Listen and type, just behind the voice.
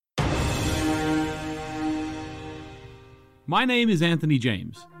My name is Anthony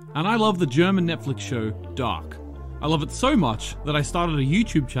James, and I love the German Netflix show Dark. I love it so much that I started a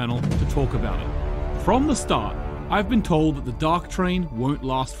YouTube channel to talk about it. From the start, I've been told that the Dark train won't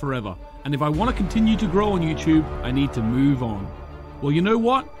last forever, and if I want to continue to grow on YouTube, I need to move on. Well, you know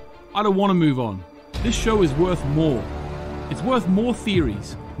what? I don't want to move on. This show is worth more. It's worth more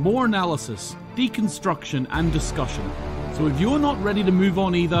theories, more analysis, deconstruction, and discussion. So if you're not ready to move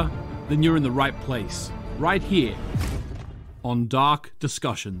on either, then you're in the right place. Right here on Dark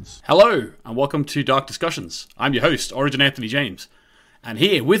Discussions. Hello, and welcome to Dark Discussions. I'm your host, Origin Anthony James. And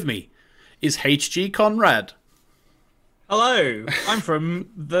here with me is HG Conrad. Hello, I'm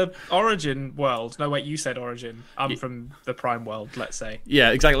from the Origin world. No, wait, you said Origin. I'm from the Prime world, let's say. Yeah,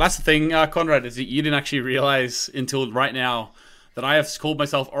 exactly. That's the thing, Conrad, is that you didn't actually realize until right now that I have called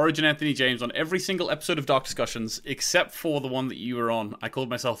myself Origin Anthony James on every single episode of Dark Discussions, except for the one that you were on. I called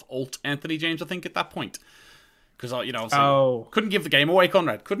myself Alt Anthony James, I think, at that point. Because, couldn't give the game away,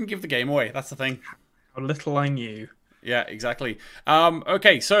 Conrad. Couldn't give the game away. That's the thing. How little I knew. Yeah, exactly.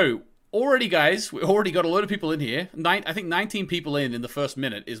 Okay, so already, guys, we already got a load of people in here. I think 19 people in the first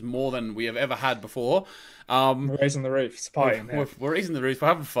minute is more than we have ever had before. We're raising the roof. It's partying. We're raising the roof. We're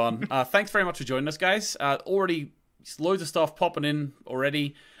having fun. Thanks very much for joining us, guys. Already loads of stuff popping in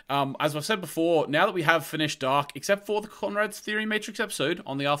already. As I've said before, now that we have finished Dark, except for the Conrad's Theory Matrix episode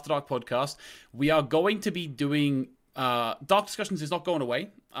on the After Dark podcast, we are going to be doing... Dark Discussions is not going away,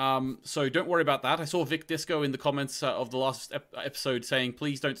 so don't worry about that. I saw Vic Disco in the comments of the last episode saying,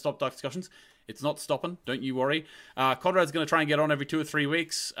 please don't stop Dark Discussions. It's not stopping, don't you worry. Conrad's going to try and get on every 2 or 3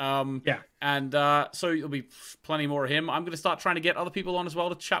 weeks. And so there'll be plenty more of him. I'm going to start trying to get other people on as well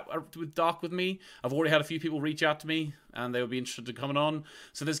to chat with Dark with me. I've already had a few people reach out to me, and they would be interested in coming on.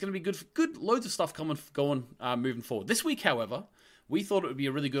 So there's going to be good loads of stuff going moving forward. This week, however, we thought it would be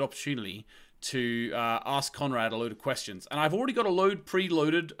a really good opportunity to ask Conrad a load of questions. And I've already got a load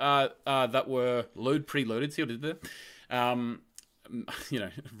preloaded that were preloaded. See what I did there?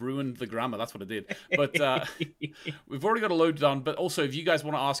 Ruined the grammar. That's what I did. But we've already got a load done. But also, if you guys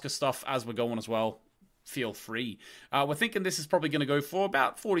want to ask us stuff as we're going as well, feel free. We're thinking this is probably going to go for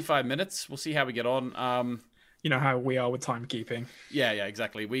about 45 minutes. We'll see how we get on. You know how we are with timekeeping. Yeah,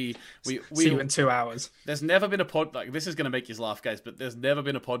 exactly. We see you in 2 hours. There's never been a this is going to make you laugh, guys, but there's never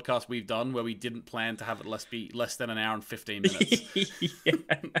been a podcast we've done where we didn't plan to have it be less than an hour and 15 minutes. Yeah.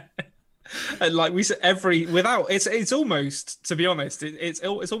 And like we said, it's almost, to be honest, it's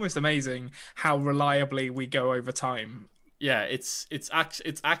almost amazing how reliably we go over time. Yeah, it's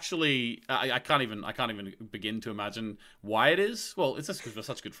actually I can't even begin to imagine why it is. Well, it's just because we're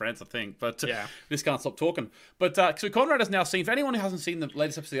such good friends, I think. But this can't stop talking. But so Conrad has now seen. For anyone who hasn't seen the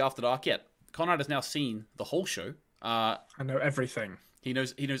latest episode of After Dark yet, Conrad has now seen the whole show. I know everything. He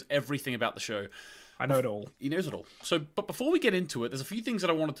knows everything about the show. I know it all. He knows it all. So, but before we get into it, there's a few things that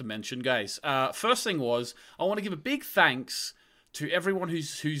I wanted to mention, guys. First thing was I want to give a big thanks to everyone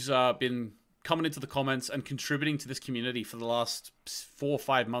who's been coming into the comments and contributing to this community for the last 4,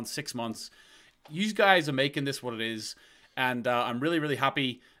 5 months, 6 months. You guys are making this what it is, and I'm really, really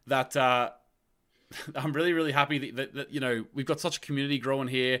happy that that we've got such a community growing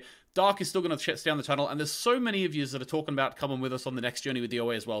here. Dark is still going to stay on the channel, and there's so many of you that are talking about coming with us on the next journey with the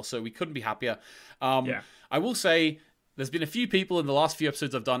OA as well, so we couldn't be happier. I will say there's been a few people in the last few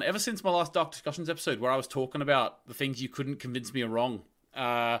episodes I've done, ever since my last Dark Discussions episode, where I was talking about the things you couldn't convince me are wrong,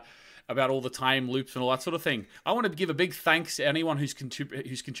 about all the time loops and all that sort of thing. I want to give a big thanks to anyone who's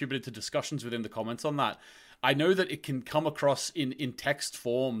contributed to discussions within the comments on that. I know that it can come across in text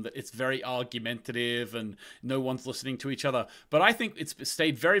form that it's very argumentative and no one's listening to each other. But I think it's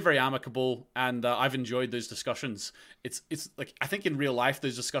stayed very, very amicable, and I've enjoyed those discussions. It's like, I think in real life,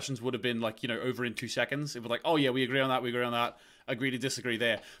 those discussions would have been like, over in 2 seconds. It was like, oh yeah, we agree on that, agree to disagree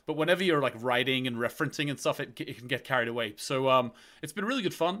there. But whenever you're like writing and referencing and stuff, it can get carried away. So it's been really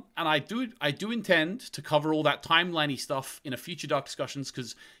good fun, and I do intend to cover all that timeliney stuff in a future Dark Discussions,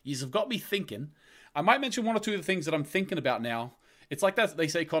 because you've got me thinking. I might mention 1 or 2 of the things that I'm thinking about now. It's like that they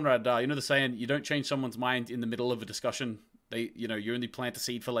say, Conrad, the saying, you don't change someone's mind in the middle of a discussion. You only plant a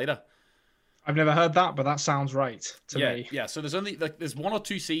seed for later. I've never heard that, but that sounds right to me. Yeah, so there's 1 or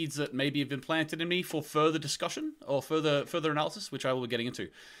 2 seeds that maybe have been planted in me for further discussion or further analysis, which I will be getting into.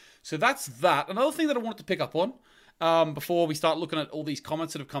 So that's that. Another thing that I wanted to pick up on before we start looking at all these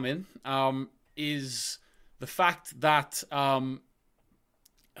comments that have come in is the fact that...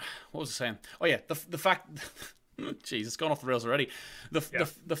 what was I saying? Oh yeah, the fact. Jeez, it's gone off the rails already. The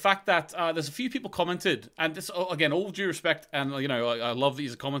fact that there's a few people commented, and this again, all due respect, and I love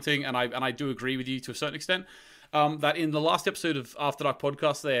these commenting, and I do agree with you to a certain extent. That in the last episode of After Dark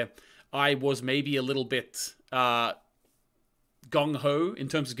podcast, I was maybe a little bit gung ho in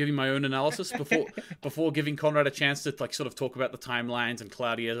terms of giving my own analysis before giving Conrad a chance to like sort of talk about the timelines and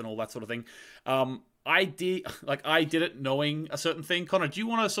Claudia and all that sort of thing. I did it knowing a certain thing. Conrad, do you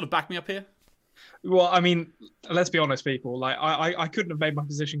want to sort of back me up here? Well, I mean, let's be honest, people. Like, I couldn't have made my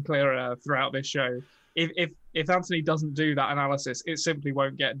position clearer throughout this show. If Anthony doesn't do that analysis, it simply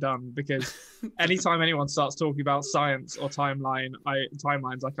won't get done, because anytime anyone starts talking about science or timelines, I kind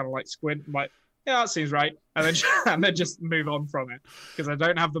of like squint, I'm like, yeah, that seems right, and then just move on from it, because I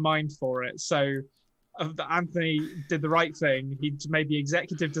don't have the mind for it. So Anthony did the right thing. He made the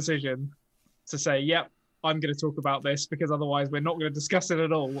executive decision to say, yep, I'm going to talk about this, because otherwise we're not going to discuss it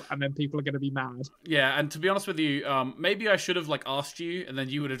at all, and then people are going to be mad. Yeah, and to be honest with you, maybe I should have like asked you, and then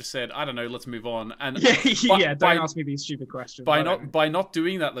you would have just said, I don't know, let's move on. And don't ask me these stupid questions. By not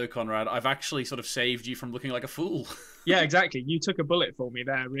doing that though, Conrad, I've actually sort of saved you from looking like a fool. Yeah, exactly. You took a bullet for me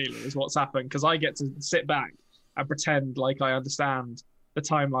there, really, is what's happened, because I get to sit back and pretend like I understand the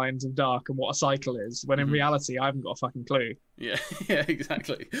timelines of Dark and what a cycle is, when in reality I haven't got a fucking clue. Yeah, yeah,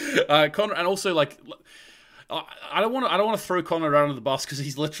 exactly. Conrad, and also like, I don't want to throw Conrad out under the bus, because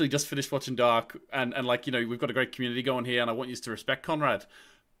he's literally just finished watching Dark, and like, you know, we've got a great community going here, and I want you to respect Conrad.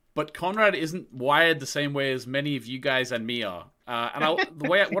 But Conrad isn't wired the same way as many of you guys and me are.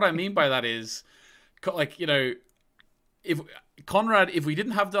 What I mean by that is, like, you know, if we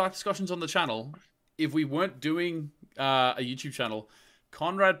didn't have Dark discussions on the channel, if we weren't doing a YouTube channel,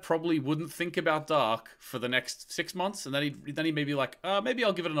 Conrad probably wouldn't think about Dark for the next 6 months, and then he may be like, maybe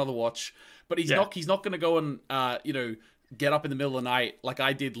I'll give it another watch. But he's not going to go and you know, get up in the middle of the night like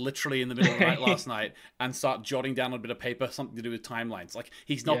I did literally in the middle of the night last night and start jotting down on a bit of paper something to do with timelines. Like,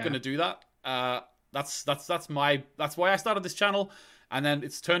 he's not going to do that. That's why I started this channel. And then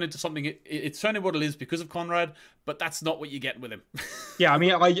it's turned into something. It's turned into what it is because of Conrad, but that's not what you get with him. Yeah, I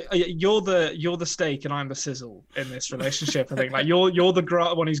mean, you're the steak and I'm the sizzle in this relationship. I think like you're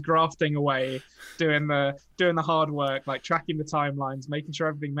the one who's grafting away, doing the hard work, like tracking the timelines, making sure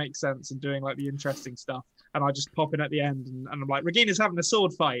everything makes sense, and doing like the interesting stuff. And I just pop in at the end, and I'm like, Regina's having a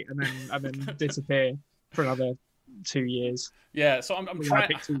sword fight, and then disappear for another 2 years. Yeah, so I'm trying.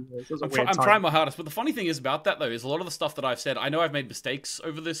 I'm trying my hardest, but the funny thing is about that though is a lot of the stuff that I've said, I know I've made mistakes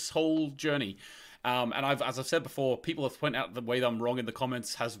over this whole journey, and as I've said before, people have pointed out the way that I'm wrong in the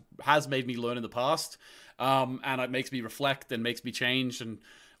comments has made me learn in the past, and it makes me reflect and makes me change and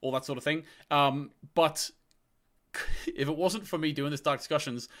all that sort of thing. But if it wasn't for me doing this Dark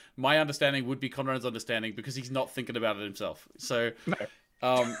discussions, my understanding would be Conrad's understanding, because he's not thinking about it himself. So.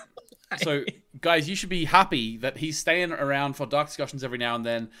 No. So, guys, you should be happy that he's staying around for Dark discussions every now and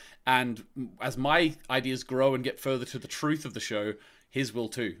then. And as my ideas grow and get further to the truth of the show, his will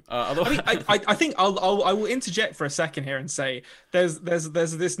too. I think I will interject for a second here and say there's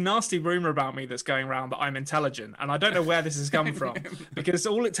this nasty rumor about me that's going around that I'm intelligent, and I don't know where this has come from, because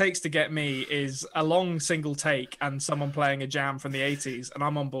all it takes to get me is a long single take and someone playing a jam from the 80s, and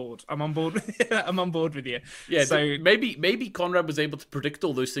I'm on board. I'm on board with you. Yeah. So maybe Conrad was able to predict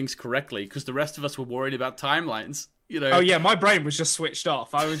all those things correctly, because the rest of us were worried about timelines. You know. Oh yeah, my brain was just switched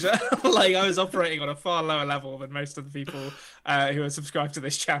off. I was like, I was operating on a far lower level than most of the people who are subscribed to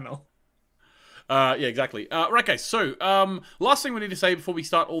this channel. Yeah, exactly. Right, guys. So, last thing we need to say before we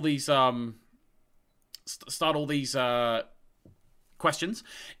start all these questions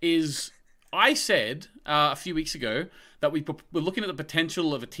is, I said a few weeks ago that we're looking at the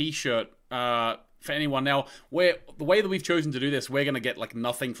potential of a T-shirt for anyone. Now, the way that we've chosen to do this, we're going to get like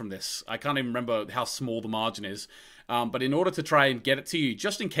nothing from this. I can't even remember how small the margin is. But in order to try and get it to you,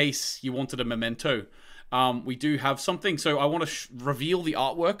 just in case you wanted a memento, we do have something. So I want to reveal the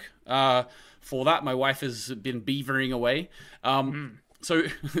artwork for that. My wife has been beavering away. So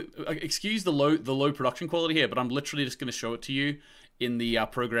excuse the low production quality here, but I'm literally just going to show it to you in the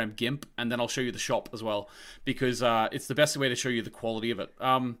program GIMP, and then I'll show you the shop as well, because it's the best way to show you the quality of it.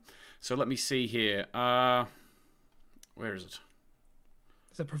 So let me see here. Where is it?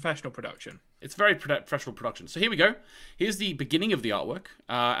 It's a professional production. It's very professional production. So here we go. Here's the beginning of the artwork,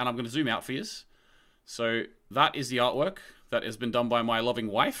 and I'm going to zoom out for you. So that is the artwork that has been done by my loving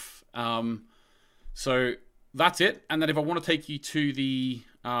wife. So that's it. And then if I want to take you to the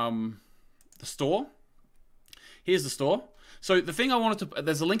store, here's the store. So the thing I wanted to,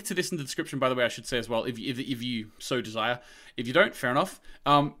 there's a link to this in the description, by the way, I should say as well, if you so desire. If you don't, fair enough.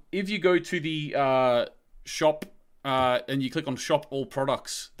 If you go to the shop and you click on shop all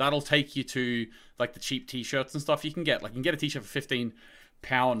products, that'll take you to like the cheap t-shirts and stuff you can get. Like, you can get a t-shirt for £15.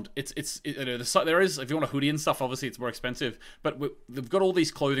 There is, if you want a hoodie and stuff, obviously it's more expensive, but they've got all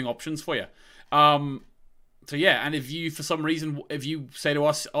these clothing options for you. So yeah, and if you, for some reason, if you say to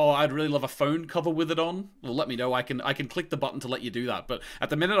us, "Oh, I'd really love a phone cover with it on," well, let me know. I can click the button to let you do that. But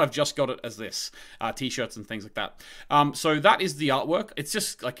at the minute, I've just got it as this t-shirts and things like that. So that is the artwork. It's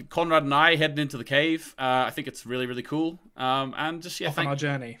just like Conrad and I heading into the cave. I think it's really, really cool. And just off on our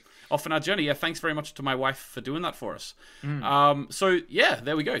journey. Off on our journey. Yeah, thanks very much to my wife for doing that for us. So yeah,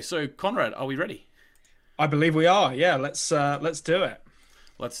 there we go. So Conrad, are we ready? I believe we are. Yeah, let's do it.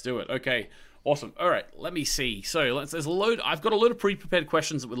 Let's do it. Okay. Awesome. All right, let me see. So there's a load. I've got a load of pre-prepared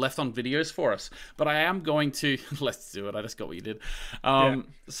questions that were left on videos for us, but I am going to let's do it. I just got what you did.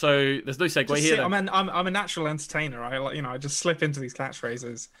 So there's no segue here. I'm a natural entertainer. I just slip into these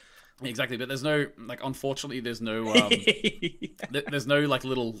catchphrases. Exactly, but there's no unfortunately, there's no there's no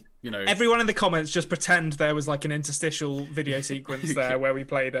little Everyone in the comments just pretend there was like an interstitial video sequence there where we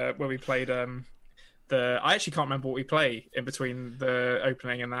played I actually can't remember what we play in between the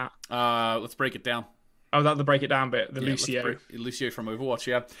opening and that. Let's break it down. Oh, that the break it down bit, the Lucio. Lucio from Overwatch,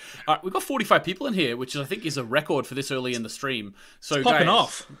 yeah. We've got 45 people in here, which I think is a record for this early in the stream. So it's popping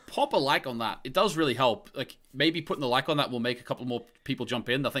off. Pop a like on that. It does really help. Like maybe putting the like on that will make a couple more people jump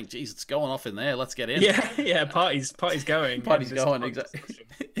in. They'll think, geez, it's going off in there. Let's get in. Yeah, party's going. Party's going,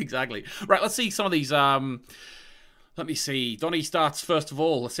 exactly. Right, let's see some of these. Let me see. Donnie starts first of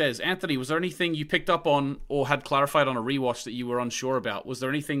all. It says, Anthony, was there anything you picked up on or had clarified on a rewatch that you were unsure about? Was there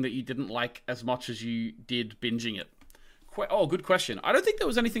anything that you didn't like as much as you did binging it? Oh, good question. I don't think there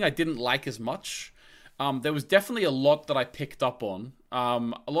was anything I didn't like as much. There was definitely a lot that I picked up on.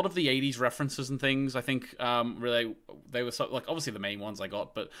 A lot of the 80s references and things, I think, really, they were obviously the main ones I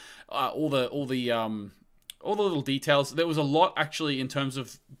got, but all the little details. There was a lot actually in terms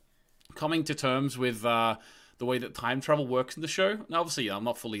of coming to terms with the way that time travel works in the show. Now, obviously, I'm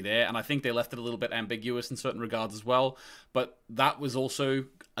not fully there, and I think they left it a little bit ambiguous in certain regards as well, but that was also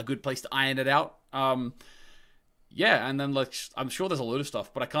a good place to iron it out. Yeah, and then I'm sure there's a load of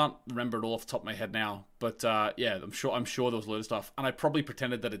stuff, but I can't remember it all off the top of my head now. But yeah, I'm sure there was a load of stuff, and I probably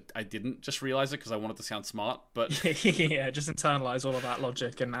pretended that I didn't just realize it because I wanted to sound smart. But yeah, just internalize all of that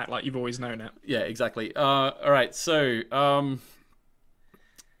logic and act like you've always known it. Yeah, exactly. All right, so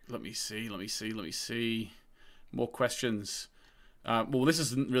let me see. More questions. Well, this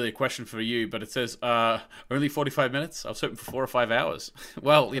isn't really a question for you, but it says only 45 minutes. I was hoping for 4 or 5 hours.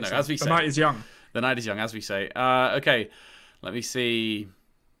 Well, as we say, the night is young. The night is young, as we say. Okay, let me see.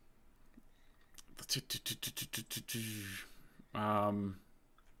 Let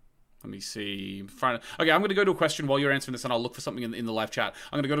me see. Okay, I'm going to go to a question while you're answering this, and I'll look for something in the live chat.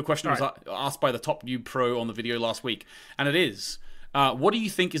 I'm going to go to a question that was asked by the Top Noob Pro on the video last week, and it is, what do you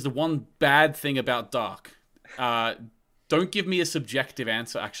think is the one bad thing about Dark? Don't give me a subjective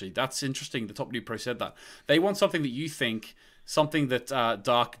answer, actually. That's interesting. The Top Noob Pro said that. They want something that you think, something that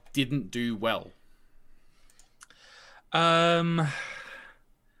Dark didn't do well. That's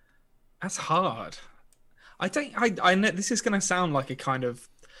hard. I know this is going to sound like a kind of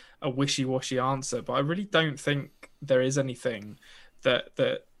a wishy-washy answer, but I really don't think there is anything that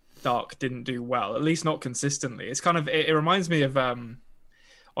Dark didn't do well, at least not consistently. It's kind of, it reminds me of on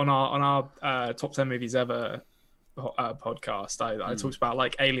our top 10 movies ever podcast, I talked about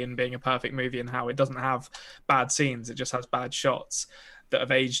like Alien being a perfect movie and how it doesn't have bad scenes, it just has bad shots that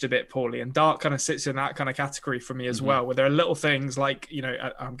have aged a bit poorly, and Dark kind of sits in that kind of category for me as well, where there are little things like,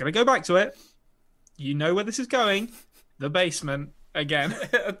 I'm going to go back to it, where this is going, the basement again.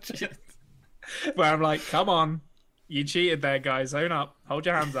 Where I'm like, come on, you cheated there, guys, own up, hold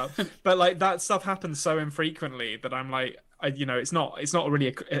your hands up. But like that stuff happens so infrequently that I'm like, it's not really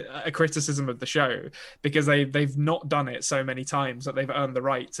a criticism of the show, because they've not done it so many times that they've earned the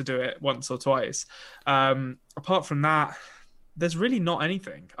right to do it once or twice. Apart from that, there's really not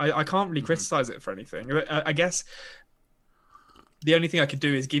anything. I can't really criticize it for anything. I guess the only thing I could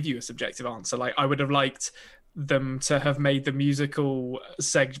do is give you a subjective answer. Like, I would have liked them to have made the musical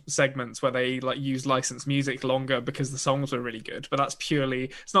segments where they like use licensed music longer because the songs were really good. But that's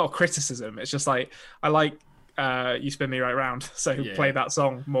purely, it's not a criticism. It's just like, I like You Spin Me Right Round, so play that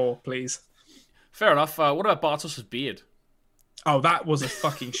song more, please. Fair enough. What about Bartos's beard? Oh, that was a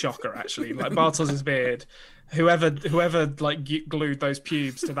fucking shocker, actually. Like, Bartos's beard, whoever like glued those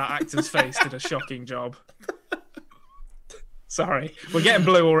pubes to that actor's face did a shocking job. Sorry, we're getting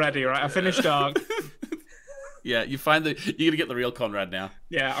blue already, right? I finished Dark. Yeah, you're gonna get the real Conrad now.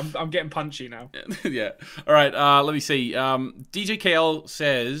 Yeah, I'm getting punchy now. Yeah. All right. Let me see. DJ KL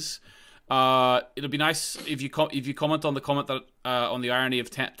says, it'll be nice if you comment on the comment that on the irony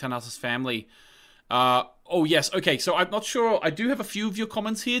of Tenhouse's family. Oh yes. Okay. So I'm not sure. I do have a few of your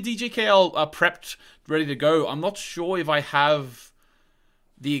comments here, DJ KL, prepped, ready to go. I'm not sure if I have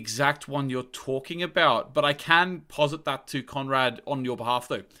the exact one you're talking about, but I can posit that to Conrad on your behalf,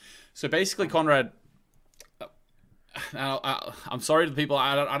 though. So basically, Conrad, I'm sorry to the people.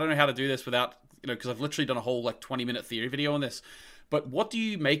 I don't know how to do this without, because I've literally done a whole 20-minute theory video on this. But what do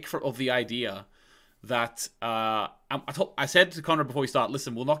you make of the idea that I said to Conrad before we start,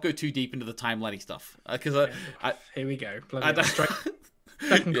 listen, we'll not go too deep into the timeline stuff because here we go.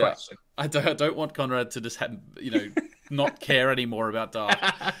 Second question. I don't want Conrad to just not care anymore about Dark.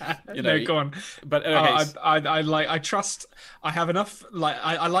 No, go on. But okay. I trust. I have enough.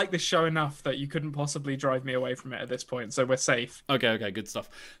 I like this show enough that you couldn't possibly drive me away from it at this point. So we're safe. Okay, good stuff.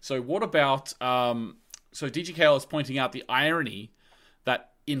 So what about so DGKL is pointing out the irony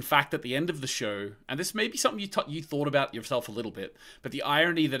that, in fact, at the end of the show, and this may be something you thought about yourself a little bit, but the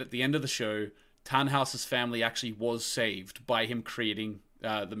irony that at the end of the show, Tannhaus's family actually was saved by him creating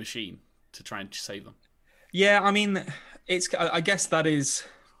the machine to try and save them. Yeah, I mean, I guess that is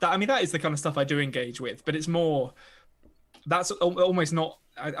the kind of stuff I do engage with, but it's more, that's almost not,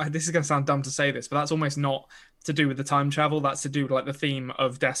 this is going to sound dumb to say this, but that's almost not to do with the time travel. That's to do with the theme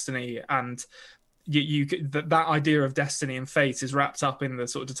of destiny, and that idea of destiny and fate is wrapped up in the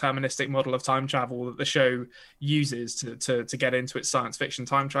sort of deterministic model of time travel that the show uses to get into its science fiction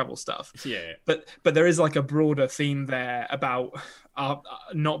time travel stuff. Yeah. But there is a broader theme there about our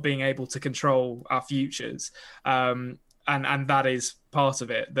not being able to control our futures. And that is part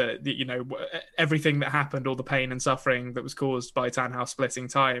of it, that everything that happened, all the pain and suffering that was caused by Tannhaus splitting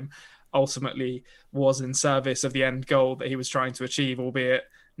time ultimately was in service of the end goal that he was trying to achieve, albeit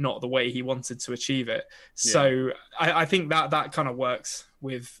not the way he wanted to achieve it. So I think that kind of works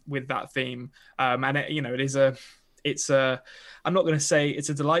with that theme. And it's a I'm not going to say it's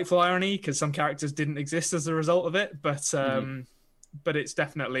a delightful irony, because some characters didn't exist as a result of it, but it's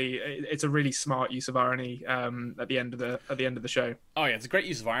definitely, it's a really smart use of irony at the end of the show. Oh yeah, it's a great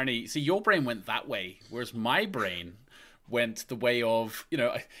use of irony. See, your brain went that way, whereas my brain went the way of,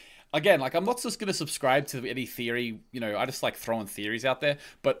 again, I'm not just going to subscribe to any theory. I just like throwing theories out there.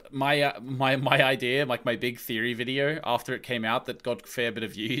 But my idea, my big theory video after it came out that got a fair bit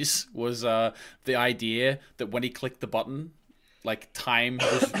of views, was the idea that when he clicked the button, time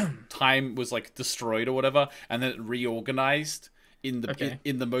was destroyed or whatever, and then it reorganized in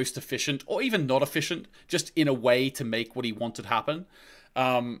the most efficient, or even not efficient, just in a way to make what he wanted happen.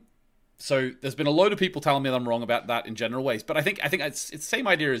 So there's been a load of people telling me that I'm wrong about that in general ways, but I think it's the same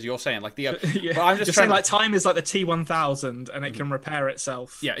idea as you're saying. But I'm just saying, time is like the T1000, and it can repair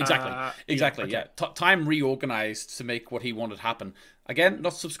itself. Yeah, exactly. Okay. Time reorganized to make what he wanted happen. Again,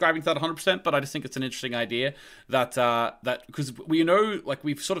 not subscribing to that 100%, but I just think it's an interesting idea that because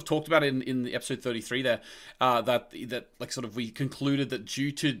we've sort of talked about it in the episode 33 there, that we concluded that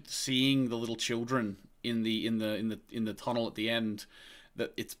due to seeing the little children in the tunnel at the end,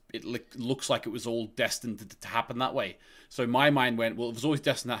 that it looks like it was all destined to happen that way. So my mind went, well, it was always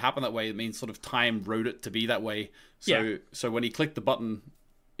destined to happen that way. It means sort of time wrote it to be that way. So when he clicked the button,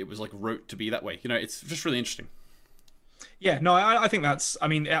 it was wrote to be that way. It's just really interesting. Yeah, no, I think that's, I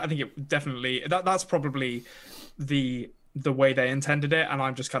think it definitely, that's probably the way they intended it, and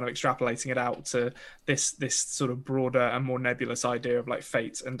I'm just kind of extrapolating it out to this sort of broader and more nebulous idea of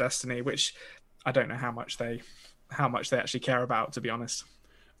fate and destiny, which I don't know how much they actually care about, to be honest.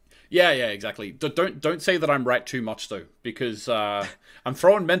 Yeah, exactly. Don't say that I'm right too much, though, because I'm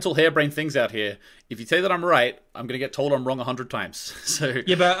throwing mental harebrained things out here. If you say that I'm right, I'm going to get told I'm wrong 100 times. So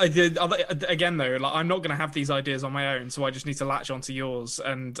yeah, but again, though, I'm not going to have these ideas on my own, so I just need to latch onto yours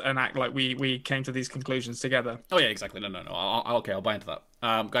and act like we came to these conclusions together. Oh yeah, exactly. No. I'll buy into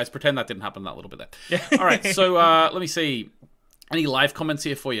that. Guys, pretend that didn't happen that little bit there. Yeah. All right. So let me see. Any live comments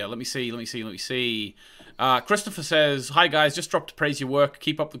here for you? Let me see. Christopher says, "Hi guys, just dropped to praise your work.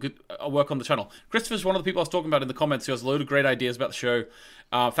 Keep up the good work on the channel." Christopher's one of the people I was talking about in the comments who has a load of great ideas about the show.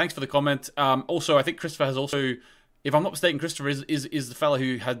 Thanks for the comment. Also, I think Christopher has also, if I'm not mistaken, Christopher is the fellow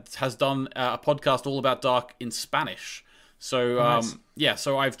who has done a podcast all about Dark in Spanish. So nice. Yeah,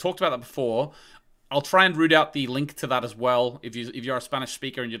 so I've talked about that before. I'll try and root out the link to that as well. If you're a Spanish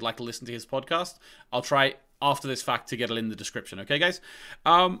speaker and you'd like to listen to his podcast, I'll try after this fact to get it in the description. Okay, guys?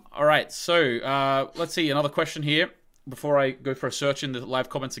 All right, so let's see. Another question here before I go for a search in the live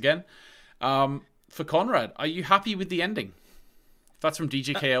comments again. For Conrad, are you happy with the ending? That's from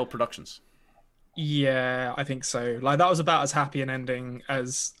DGKL Productions. Yeah, I think so. That was about as happy an ending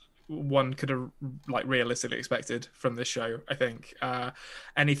as one could have realistically expected from this show, I think.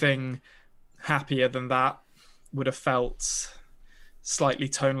 Anything happier than that would have felt slightly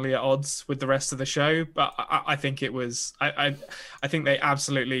tonally at odds with the rest of the show, but I think it was I think they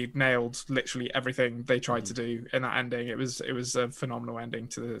absolutely nailed literally everything they tried to do in that ending. It was a phenomenal ending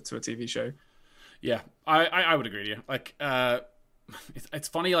to a TV show. Yeah, I would agree with you. Like, it's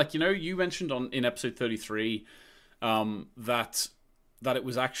funny, like, you know, you mentioned in episode 33 that it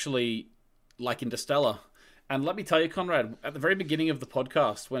was actually like Interstellar. And let me tell you, Conrad, at the very beginning of the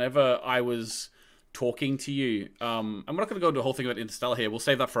podcast, whenever I was talking to you, and we're not going to go into a whole thing about Interstellar here. We'll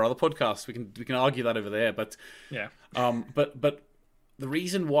save that for other podcasts. We can argue that over there. But yeah, but the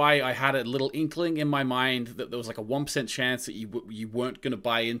reason why I had a little inkling in my mind that there was like a 1% chance that you weren't going to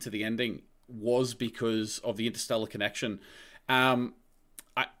buy into the ending was because of the Interstellar connection.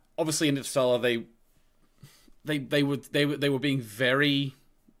 Obviously, Interstellar, they were being very,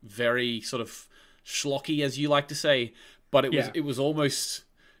 very sort of schlocky, as you like to say, but it was almost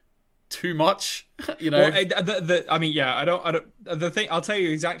too much, you know. Well, I mean, yeah, I don't. The thing I'll tell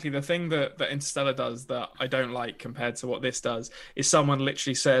you exactly, the thing that Interstellar does that I don't like compared to what this does is someone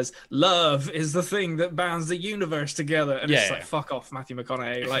literally says, "Love is the thing that bands the universe together," and it's like, fuck off, Matthew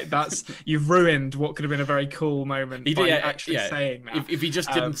McConaughey. Like, that's you've ruined what could have been a very cool moment by actually saying that. If he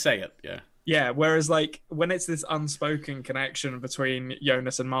just didn't say it, Yeah, whereas like when it's this unspoken connection between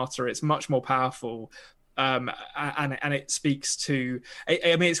Jonas and Marta, it's much more powerful. And it speaks to.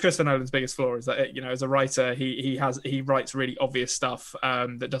 I mean, it's Christopher Nolan's biggest flaw is that, you know, as a writer, he writes really obvious stuff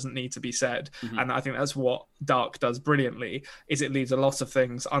that doesn't need to be said, and I think that's what Dark does brilliantly. Is it leaves a lot of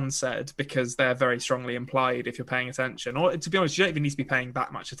things unsaid because they're very strongly implied if you're paying attention. Or to be honest, you don't even need to be paying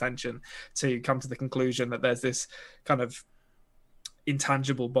that much attention to come to the conclusion that there's this kind of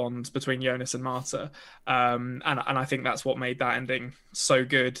intangible bond between Jonas and Marta, and I think that's what made that ending so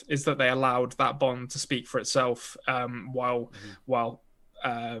good, is that they allowed that bond to speak for itself, while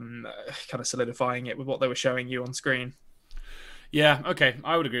kind of solidifying it with what they were showing you on screen. Yeah, okay,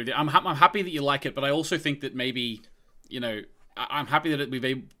 I would agree with you. I'm happy that you like it, but I also think that maybe, you know, I'm happy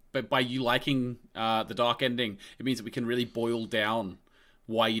that by you liking the Dark ending, it means that we can really boil down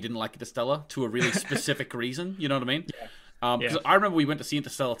why you didn't like Interstellar to a really specific reason. You know what I mean? Yeah. Because I remember we went to see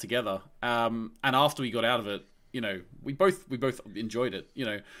Interstellar together, and after we got out of it, you know, we both enjoyed it. You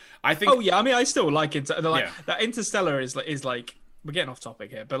know, I think. Oh yeah, I mean, I still like it. That Interstellar is like. We're getting off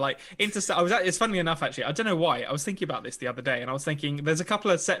topic here, but like Interstellar, it's funny enough, actually, I don't know why, I was thinking about this the other day, and I was thinking there's a couple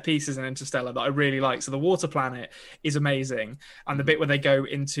of set pieces in Interstellar that I really like. So the water planet is amazing, and the bit where they go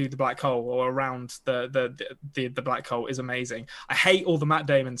into the black hole or around the black hole is amazing. I hate all the Matt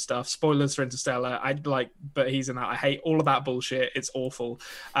Damon stuff. Spoilers for Interstellar. But he's in that. I hate all of that bullshit. It's awful,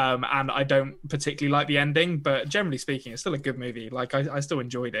 and I don't particularly like the ending. But generally speaking, it's still a good movie. Like I still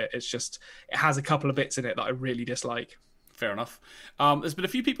enjoyed it. It's just it has a couple of bits in it that I really dislike. Fair enough. There's been a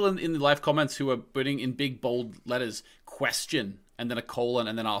few people in the live comments who are putting in big bold letters question and then a colon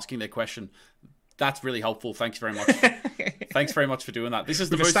and then asking their question. That's really helpful. Thanks very much. Thanks very much for doing that. This is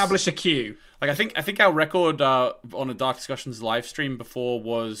We've established a queue. Like I think our record on a Dark Discussions live stream before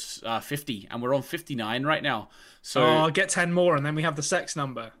was 50, and we're on 59 right now. So get 10 more, and then we have the sex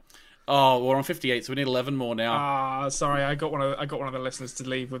number. Oh, we're on 58, so we need 11 more now. Sorry, I got one of the listeners to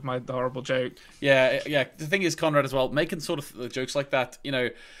leave with my horrible joke. Yeah. The thing is, Conrad, as well, making sort of jokes like that, you know,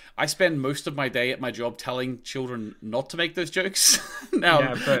 I spend most of my day at my job telling children not to make those jokes. Now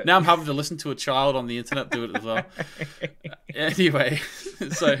I'm having to listen to a child on the internet do it as well. Anyway,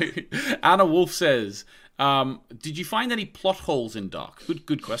 so Anna Wolf says, did you find any plot holes in Dark?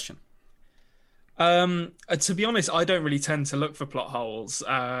 Good question. To be honest, I don't really tend to look for plot holes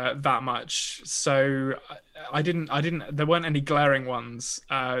that much, so I didn't. There weren't any glaring ones.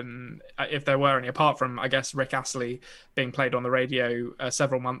 If there were any, apart from I guess Rick Astley being played on the radio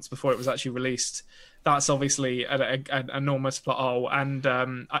several months before it was actually released, that's obviously an enormous plot hole. And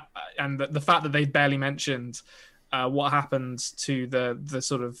the fact that they barely mentioned what happened to the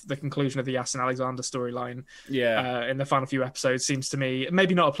sort of the conclusion of the Yasin Alexander storyline in the final few episodes seems to me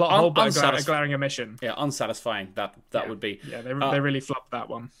maybe not a plot hole, but a glaring omission. Yeah, unsatisfying that would be. Yeah, they really flopped that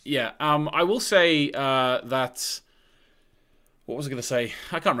one. Yeah, I will say that. What was I going to say?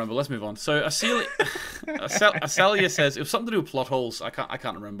 I can't remember. Let's move on. So Acelia says, it was something to do with plot holes. I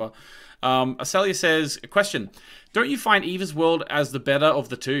can't remember. Acelia says, a question. Don't you find Eva's world as the better of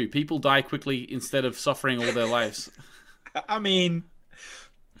the two? People die quickly instead of suffering all their lives. I mean,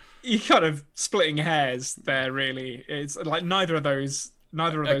 you're kind of splitting hairs there, really. It's like neither of those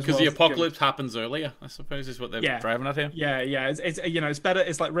neither of those because the worlds are good. apocalypse happens earlier, I suppose, is what they're driving at here. Yeah. It's it's better.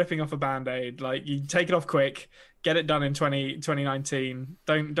 It's like ripping off a band-aid. Like, you take it off quick, get it done in 2019.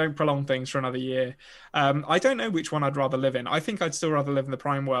 Don't prolong things for another year. I don't know which one I'd rather live in. I think I'd still rather live in the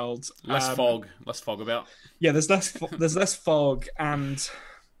Prime world. Less fog about. Yeah, there's less fog, and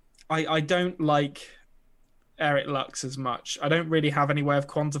I don't like Eric Lux as much. I don't really have any way of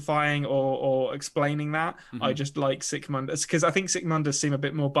quantifying or explaining that. I just like Sic Mundus, because I think Sic Mundus seem a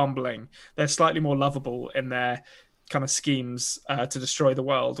bit more bumbling. They're slightly more lovable in their kind of schemes to destroy the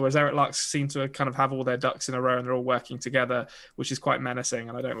world, whereas Eric Lux seem to kind of have all their ducks in a row and they're all working together, which is quite menacing,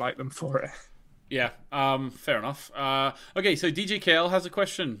 and I don't like them for it. Yeah, fair enough. Okay, so DJ KL has a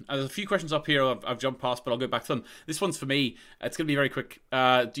question. There's a few questions up here I've jumped past, but I'll go back to them. This one's for me. It's going to be very quick.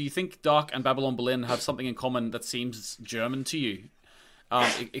 Do you think Dark and Babylon Berlin have something in common that seems German to you,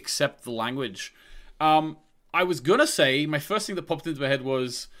 except the language? I was going to say, my first thing that popped into my head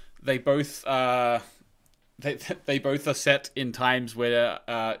was they both... They both are set in times where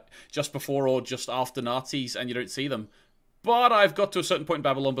just before or just after Nazis, and you don't see them. But I've got to a certain point in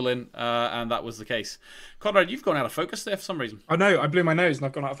Babylon Berlin, and that was the case. Conrad, you've gone out of focus there for some reason. I know, I blew my nose and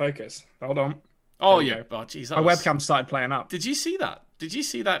I've gone out of focus. Hold on. Oh, yeah. Oh, geez, my webcam started playing up. Did you see that? Did you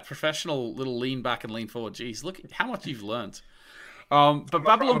see that professional little lean back and lean forward? Jeez, look how much you've learned. But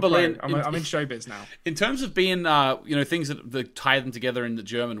Babylon Berlin... I'm in showbiz now. In terms of being, things that tie them together in the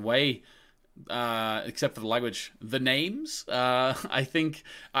German way... except for the language, the names. I think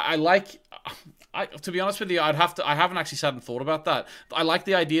I like. To be honest with you, I haven't actually sat and thought about that. I like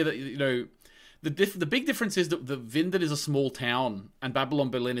the idea that the big difference is that the Winden is a small town and Babylon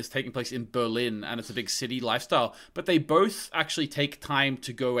Berlin is taking place in Berlin and it's a big city lifestyle. But they both actually take time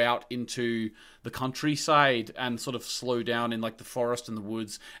to go out into the countryside and sort of slow down in like the forest and the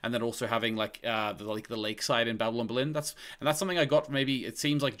woods, and then also having the lakeside in Babylon Berlin. That's something I got. Maybe it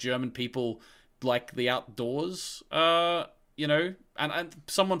seems like German people like the outdoors. And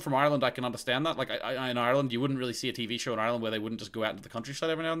someone from Ireland, I can understand that. Like in Ireland, you wouldn't really see a TV show in Ireland where they wouldn't just go out into the countryside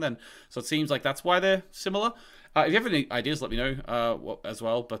every now and then. So it seems like that's why they're similar. If you have any ideas, let me know as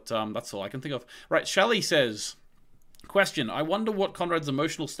well. But that's all I can think of. Right, Shelley says, question, I wonder what Conrad's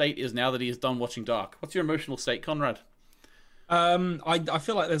emotional state is now that he is done watching Dark. What's your emotional state, Conrad? I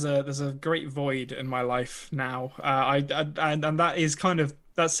feel like there's a great void in my life now. And that is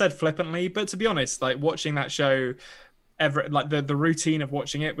that's said flippantly, but to be honest, like watching that show, the routine of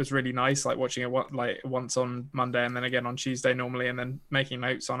watching it was really nice. Like watching it once on Monday and then again on Tuesday normally, and then making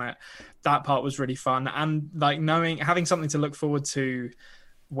notes on it. That part was really fun, and like having something to look forward to,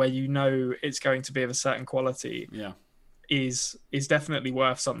 where it's going to be of a certain quality. Yeah. Is definitely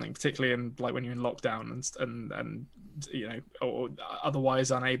worth something, particularly in like when you're in lockdown and or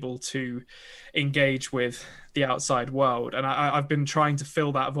otherwise unable to engage with the outside world. And I've been trying to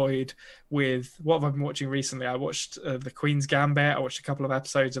fill that void with what have I been watching recently. I watched The Queen's Gambit. I watched a couple of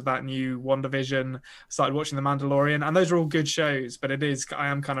episodes of that new WandaVision. Started watching The Mandalorian, and those are all good shows. But I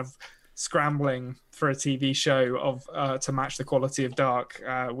am kind of scrambling for a TV show to match the quality of Dark,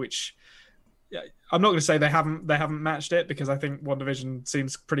 which. I'm not going to say they haven't matched it, because I think WandaVision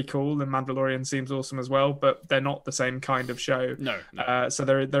seems pretty cool and Mandalorian seems awesome as well, but they're not the same kind of show. No. So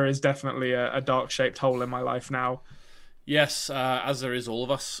there is definitely a dark-shaped hole in my life now. Yes, as there is all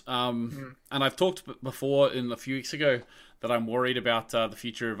of us. And I've talked before a few weeks ago that I'm worried about the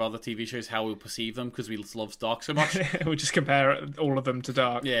future of other TV shows, how we'll perceive them, because we love Dark so much. We'll just compare all of them to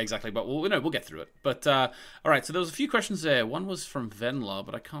Dark. Yeah, exactly. But we'll get through it. But all right, so there was a few questions there. One was from Venla,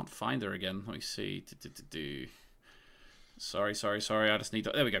 but I can't find her again. Let me see. Sorry. I just need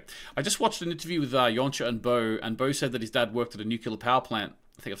to... There we go. I just watched an interview with Yoncha and Bo said that his dad worked at a nuclear power plant.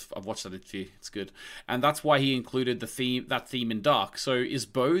 I think I've watched that interview. It's good. And that's why he included that theme in Dark. So is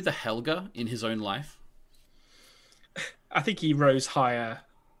Bo the Helga in his own life? I think he rose higher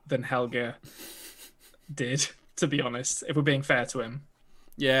than Helga did, to be honest, if we're being fair to him.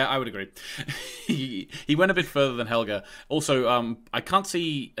 Yeah, I would agree. He went a bit further than Helga. Also, I can't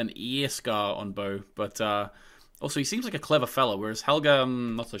see an ear scar on Bo, but also he seems like a clever fella, whereas Helga,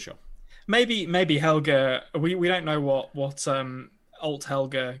 I'm not so sure. Maybe Helga, we don't know what alt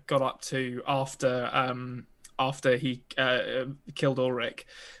Helga got up to after he killed Ulrich.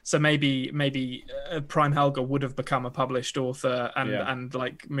 So maybe Prime Helga would have become a published author and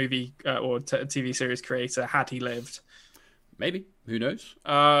like movie or TV series creator had he lived. Maybe. Who knows?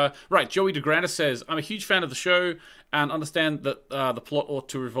 Right, Joey DeGranda says, I'm a huge fan of the show and understand that the plot ought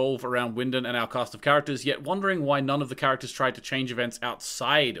to revolve around Winden and our cast of characters, yet wondering why none of the characters tried to change events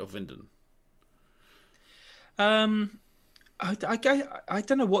outside of Winden. I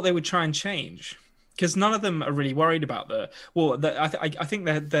don't know what they would try and change. because none of them are really worried about I think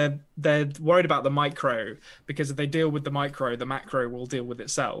they're worried about the micro, because if they deal with the micro, the macro will deal with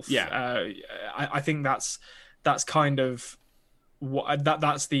itself. Yeah. I think that's kind of what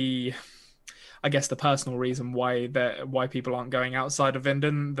that's the, I guess, the personal reason why people aren't going outside of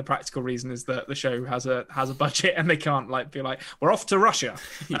Vinden. The practical reason is that the show has a budget and they can't be like, we're off to Russia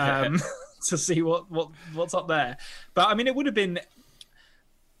to see what's up there. But I mean, it would have been.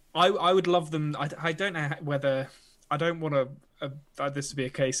 I would love them. I don't know whether, I don't want this to be a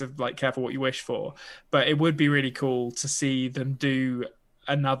case of careful what you wish for, but it would be really cool to see them do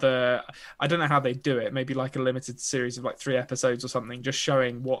another. I don't know how they do it. Maybe a limited series of 3 episodes or something, just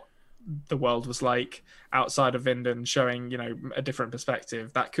showing what the world was like outside of Vinden, showing a different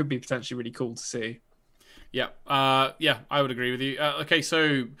perspective. That could be potentially really cool to see. Yeah, I would agree with you. Okay,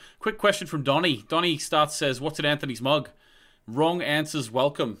 so quick question from Donnie. Donnie says, "What's in Anthony's mug?" Wrong answers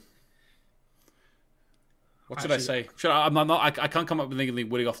welcome. What should I say? I can't come up with anything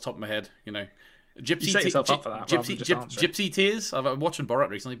witty off the top of my head. Gypsy, you set yourself up for that. Gypsy tears. I've been watching Borat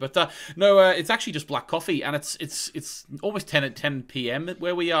recently, but no, it's actually just black coffee, and it's almost 10 p.m.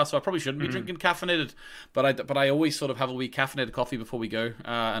 where we are, so I probably shouldn't be drinking caffeinated. But I always sort of have a wee caffeinated coffee before we go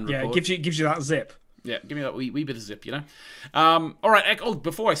and record. It gives you that zip. Yeah, give me that wee bit of zip, All right. Oh,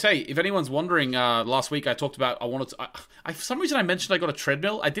 before I say, if anyone's wondering, last week I talked about for some reason I mentioned I got a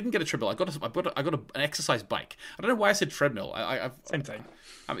treadmill. I didn't get a treadmill. I got an exercise bike. I don't know why I said treadmill. Same thing.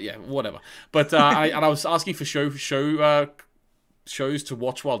 Yeah, whatever. But I was asking for shows to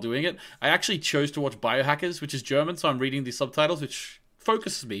watch while doing it. I actually chose to watch Biohackers, which is German, so I'm reading the subtitles, which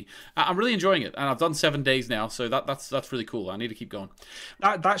focuses me. I'm really enjoying it, and I've done 7 days now, so that's really cool. I need to keep going.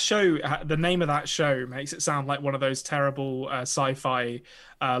 That show, the name of that show makes it sound like one of those terrible sci-fi,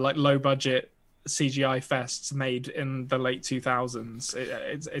 low budget CGI fests made in the late 2000s.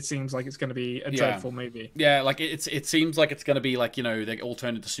 It seems like it's going to be a dreadful movie. Yeah, it seems like it's going to be they all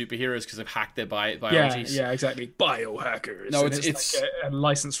turned into superheroes because they've hacked their biologies. Yeah, exactly. Biohackers. No, it's a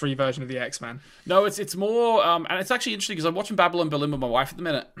license-free version of the X-Men. No, it's more, and it's actually interesting because I'm watching Babylon Berlin with my wife at the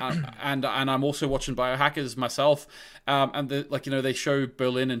minute, and I'm also watching Biohackers myself. And they show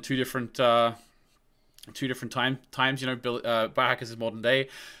Berlin in two different times. Biohackers is modern day.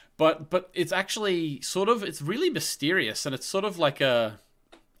 But it's actually it's really mysterious, and it's sort of like a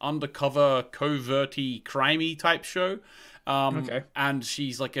undercover, coverty, crimey type show. Okay. And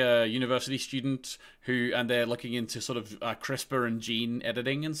she's like a university student and they're looking into sort of CRISPR and gene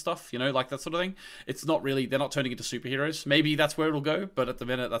editing and stuff, like that sort of thing. It's not really, they're not turning into superheroes. Maybe that's where it'll go, but at the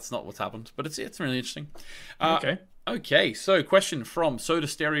minute that's not what's happened. But it's really interesting. Okay. So question from Soda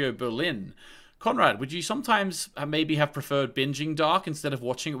Stereo Berlin. Conrad, would you sometimes maybe have preferred binging Dark instead of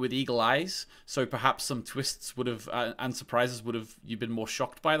watching it with eagle eyes? So perhaps some twists would have and surprises you've been more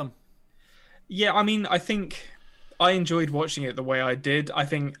shocked by them? Yeah, I mean, I think I enjoyed watching it the way I did. I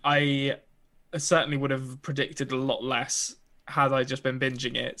think I certainly would have predicted a lot less had I just been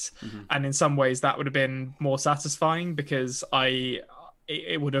binging it. Mm-hmm. And in some ways that would have been more satisfying because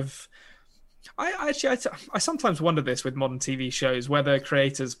it would have... I sometimes wonder this with modern TV shows, whether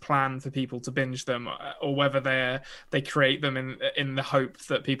creators plan for people to binge them or whether they create them in the hope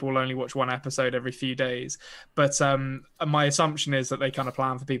that people will only watch one episode every few days. But my assumption is that they kind of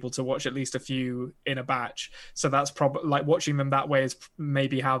plan for people to watch at least a few in a batch. So that's probably watching them that way is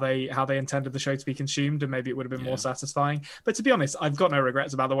maybe how they intended the show to be consumed, and maybe it would have been more satisfying. But to be honest, I've got no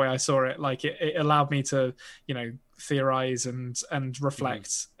regrets about the way I saw it. It allowed me to, theorize and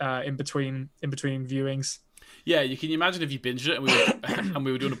reflect in between viewings. Yeah, you can imagine if you binged it and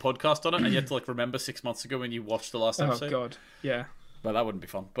we were doing a podcast on it, and you had to remember 6 months ago when you watched the last episode. Oh God, yeah. Well, that wouldn't be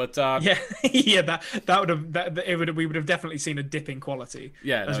fun. But we would have definitely seen a dip in quality.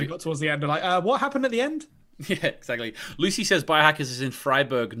 Yeah, as we got towards the end, what happened at the end? Yeah, exactly. Lucy says Biohackers is in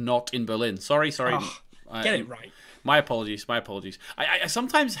Freiburg, not in Berlin. Sorry. Oh, get it right. My apologies. I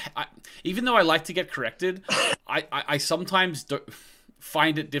sometimes, even though I like to get corrected, I sometimes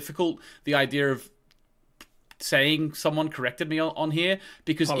find it difficult, the idea of saying someone corrected me on here,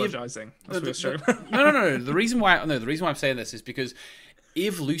 because apologizing. That's true. No. The reason why I'm saying this is because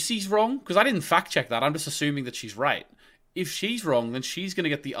if Lucy's wrong, because I didn't fact check that, I'm just assuming that she's right. If she's wrong, then she's going to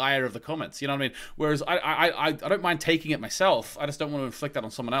get the ire of the comments. You know what I mean? Whereas I don't mind taking it myself. I just don't want to inflict that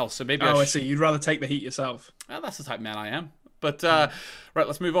on someone else. So maybe. I see. You'd rather take the heat yourself. Well, that's the type of man I am. But right,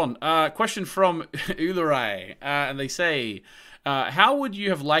 let's move on. Question from Ulurai, and they say, how would you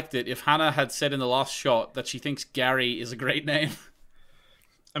have liked it if Hannah had said in the last shot that she thinks Gary is a great name?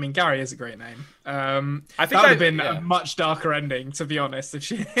 I mean, Gary is a great name. I think that would have been yeah. a much darker ending, to be honest, if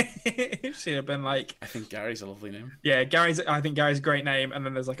she if she had been like. I think Gary's a lovely name. Yeah, I think Gary's a great name, and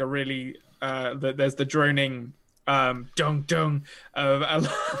then there's like a really there's the droning dung dung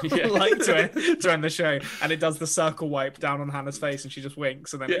like to end the show, and it does the circle wipe down on Hannah's face, and she just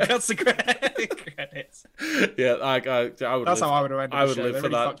winks, and then it cuts the credits. Yeah, I would. That's how I would have ended I the would show. live They for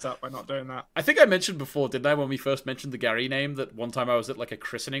really that. fucked up by not doing that. I think I mentioned before, didn't I, when we first mentioned the Gary name, that one time I was at like a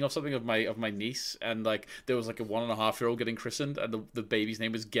christening or something of my niece, and like there was like a 1.5-year-old getting christened, and the baby's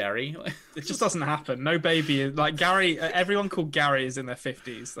name was Gary. It just doesn't happen. No baby is like Gary. Everyone called Gary is in their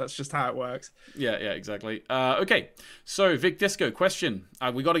 50s. That's just how it works. Yeah, exactly. Okay, so Vic Disco question.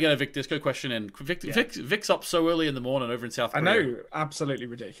 We got to get a Vic Disco question in. Vic's up so early in the morning over in South Korea. I know, absolutely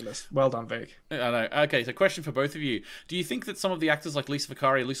ridiculous. Well done, Vic. I know. Okay, so question for both of you. Do you think that some of the actors like Lisa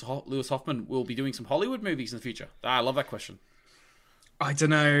Vicari and Lewis Hoffman will be doing some Hollywood movies in the future? I love that question. I don't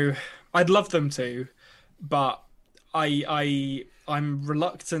know. I'd love them to, but I'm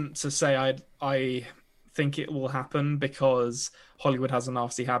reluctant to say I think it will happen, because Hollywood has a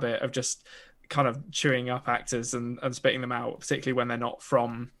nasty habit of just kind of chewing up actors and spitting them out, particularly when they're not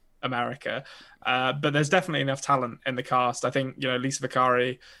from America. But there's definitely enough talent in the cast. I think, Lisa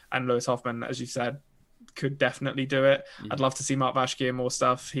Vicari and Lewis Hoffman, as you said, could definitely do it. I'd love to see Mark Vashke in more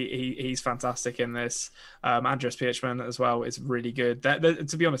stuff. He's fantastic in this. Andreas Pietschmann as well is really good.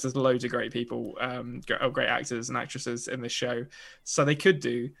 To be honest, there's loads of great people, great actors and actresses in this show, so they could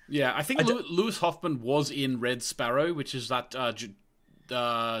do. Yeah, I think Lewis Hoffman was in Red Sparrow, which is that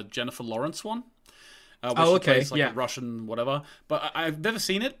Jennifer Lawrence one. She plays like a Russian whatever. But I've never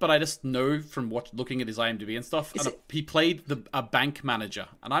seen it, but I just know from looking at his IMDb and stuff. He played a bank manager,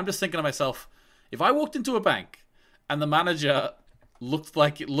 and I'm just thinking to myself, if I walked into a bank and the manager looked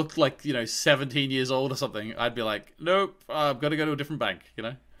like 17 years old or something, I'd be like, nope, I've got to go to a different bank.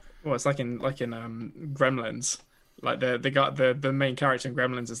 Well, it's like in Gremlins. Like the main character in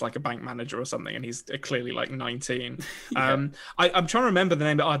Gremlins is like a bank manager or something, and he's clearly like 19. Yeah. I'm trying to remember the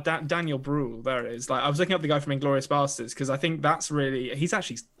name, but Daniel Bruhl, there it is. Like I was looking up the guy from Inglourious Basterds, because I think he's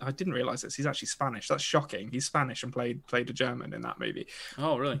actually, I didn't realize this, he's actually Spanish. That's shocking. He's Spanish and played a German in that movie.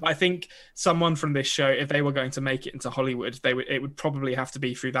 Oh, really? But I think someone from this show, if they were going to make it into Hollywood, it would probably have to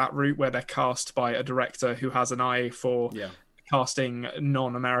be through that route, where they're cast by a director who has an eye for casting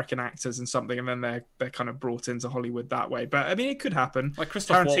non-American actors and something, and then they're kind of brought into Hollywood that way. But I mean, it could happen. Like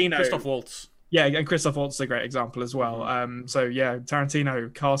Christoph Waltz. Yeah, and Christoph Waltz is a great example as well. So yeah,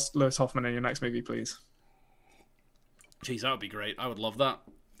 Tarantino, cast Lewis Hoffman in your next movie, please. Jeez, that would be great. I would love that.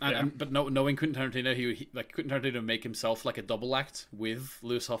 But knowing Quentin Tarantino, Quentin Tarantino make himself like a double act with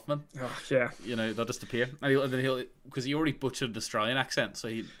Lewis Hoffman. Oh, yeah, they'll just appear, and then he'll, because he already butchered the Australian accent, so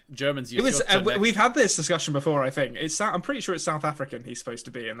Germans. We've had this discussion before. I think I'm pretty sure it's South African. He's supposed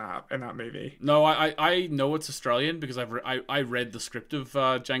to be in that movie. No, I know it's Australian because I read the script of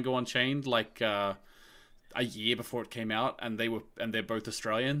Django Unchained a year before it came out, and they're both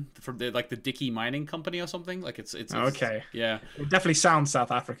Australian. They're like the Dickey Mining Company or something. Like it's okay. Yeah, it definitely sounds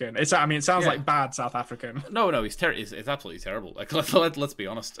South African. It sounds like bad South African. No, it's absolutely terrible. Like let's be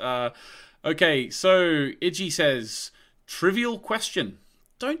honest. Okay, so Iggy says, trivial question.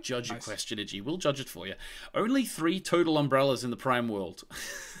 Don't judge your question, Iggy. We'll judge it for you. Only 3 total umbrellas in the Prime world.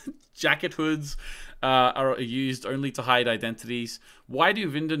 Jacket hoods are used only to hide identities. Why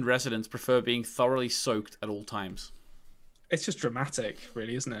do Vinden residents prefer being thoroughly soaked at all times? It's just dramatic,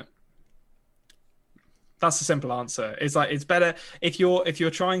 really, isn't it? That's the simple answer. It's like, it's better if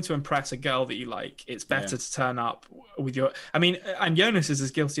you're trying to impress a girl that you like, it's better to turn up with your. I mean, and Jonas is as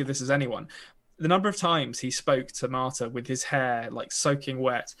guilty of this as anyone. The number of times he spoke to Marta with his hair like soaking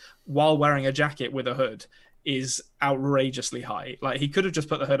wet while wearing a jacket with a hood is outrageously high. Like, he could have just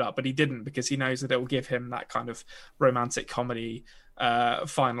put the hood up, but he didn't, because he knows that it will give him that kind of romantic comedy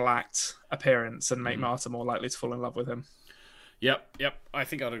final act appearance and make Marta more likely to fall in love with him. Yep. I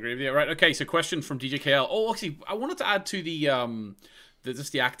think I'd agree with you. Right. Okay. So, question from DJ KL. Oh, actually, I wanted to add to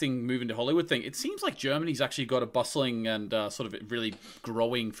the acting moving to Hollywood thing. It seems like Germany's actually got a bustling and sort of really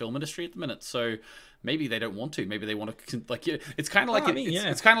growing film industry at the minute. So maybe they don't want to. Maybe they want to, like, it's kind of like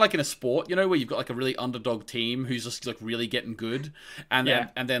it's kind of like in a sport, where you've got like a really underdog team who's just like really getting good, and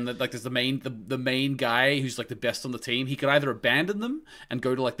then like there's the main guy who's like the best on the team. He could either abandon them and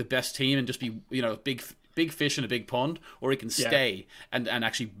go to like the best team and just be big fish in a big pond, or he can stay and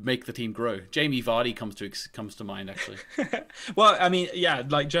actually make the team grow. Jamie Vardy comes to mind, actually. Well, I mean,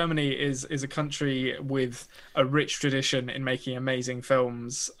 like Germany is a country with a rich tradition in making amazing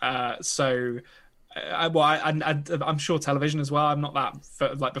films. So I'm sure television as well. I'm not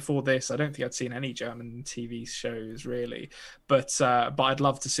that like before this. I don't think I'd seen any German TV shows really, but I'd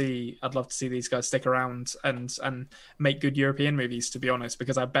love to see these guys stick around and make good European movies. To be honest,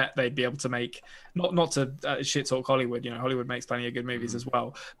 because I bet they'd be able to make not to shit talk Hollywood. You know, Hollywood makes plenty of good movies as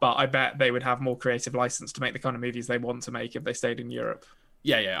well, but I bet they would have more creative license to make the kind of movies they want to make if they stayed in Europe.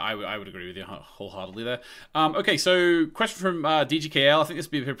 Yeah, I would agree with you wholeheartedly there. Okay, so question from DGKL. I think this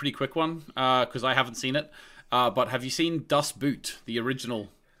would be a pretty quick one because I haven't seen it. But have you seen Das Boot, the original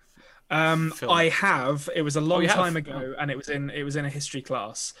film? I have. It was a long time ago, and it was in a history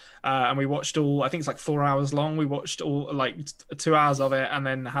class, and we watched all. I think it's like 4 hours long. We watched all like 2 hours of it, and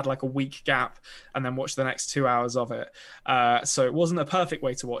then had like a week gap, and then watched the next 2 hours of it. So it wasn't a perfect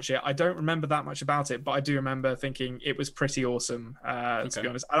way to watch it. I don't remember that much about it, but I do remember thinking it was pretty awesome. To be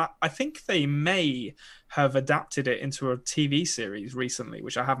honest, I think they may have adapted it into a TV series recently,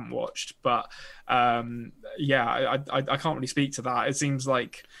 which I haven't watched. But yeah, I can't really speak to that. It seems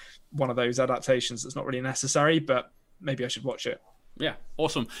like one of those adaptations that's not really necessary, but maybe I should watch it. Yeah,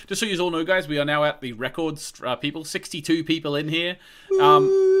 awesome. Just so you all know, guys, we are now at the records. People, 62 people in here.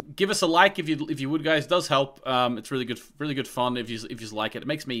 Give us a like if you would, guys. It does help. It's really good fun if you like it. It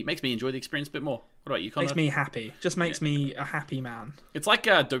makes me enjoy the experience a bit more. What about you, Connor? Makes me happy. Just makes me a happy man. It's like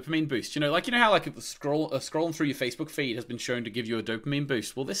a dopamine boost. You know how like scrolling through your Facebook feed has been shown to give you a dopamine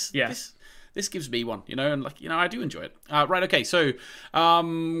boost. Well, this gives me one, and I do enjoy it. Right, okay, so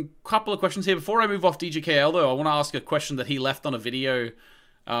couple of questions here. Before I move off DGKL, though, I want to ask a question that he left on a video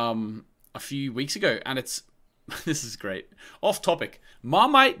a few weeks ago, and it's, this is great. Off topic,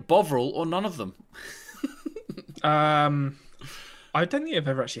 Marmite, Bovril, or none of them? I don't think I've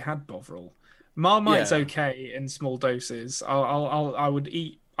ever actually had Bovril. Marmite's okay in small doses. I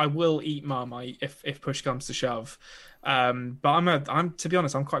will eat Marmite if push comes to shove. But I'm to be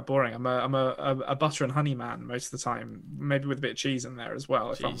honest, I'm quite boring. I'm a butter and honey man most of the time, maybe with a bit of cheese in there as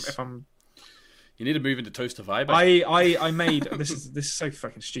well. If I'm You need to move into toaster vibe. I made this is so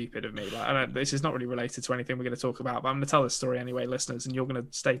fucking stupid of me. Like, this is not really related to anything we're going to talk about, but I'm going to tell this story anyway, listeners, and you're going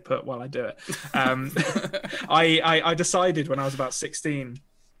to stay put while I do it. I decided when I was about 16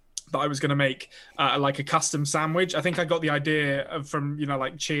 that I was going to make like a custom sandwich. I think I got the idea from,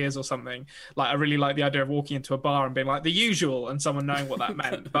 like Cheers or something. Like, I really like the idea of walking into a bar and being like the usual and someone knowing what that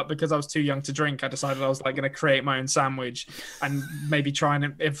meant. But because I was too young to drink, I decided I was like going to create my own sandwich and maybe try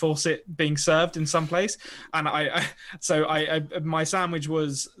and enforce it being served in some place. And my sandwich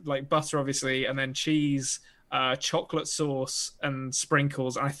was like butter, obviously, and then cheese, chocolate sauce and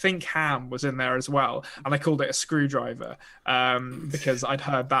sprinkles, and I think ham was in there as well, and I called it a screwdriver because I'd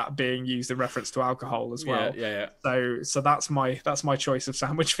heard that being used in reference to alcohol as well. Yeah. So that's my choice of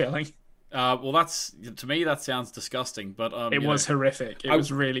sandwich filling. Well, that's, to me, that sounds disgusting, but it was horrific. It was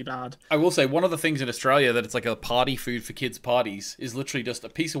really bad. I will say, one of the things in Australia that it's like a party food for kids' parties is literally just a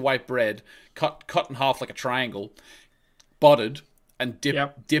piece of white bread cut in half like a triangle, buttered, and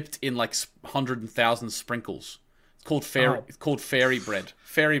dipped in like 100,000 sprinkles. It's called fairy bread.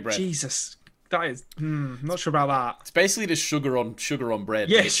 Fairy bread. Jesus, that is not sure about that. It's basically just sugar on bread.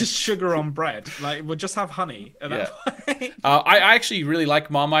 Yeah, it's just sugar on bread. Like, we'll just have honey. I actually really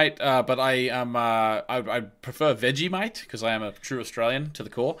like Marmite, but I prefer Vegemite because I am a true Australian to the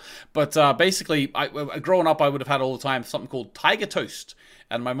core. But basically, growing up, I would have had all the time something called Tiger Toast.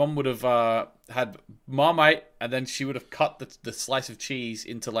 And my mum would have had Marmite, and then she would have cut the slice of cheese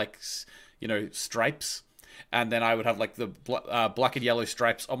into like, stripes. And then I would have like the black and yellow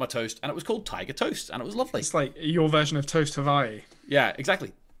stripes on my toast, and it was called Tiger Toast, and it was lovely. It's like your version of Toast Hawaii. Yeah,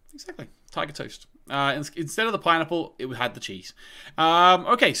 exactly. Tiger Toast. Instead of the pineapple, it had the cheese.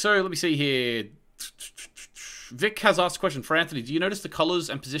 Okay, so let me see here. Vic has asked a question for Anthony. Do you notice the colors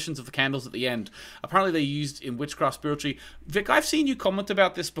and positions of the candles at the end? Apparently they're used in witchcraft spiritually. Vic, I've seen you comment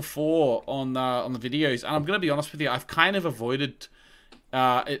about this before on the videos, and I'm going to be honest with you, I've kind of avoided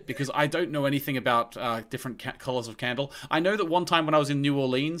it because I don't know anything about different colors of candle. I know that one time when I was in New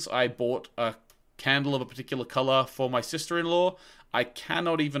Orleans, I bought a candle of a particular color for my sister-in-law. I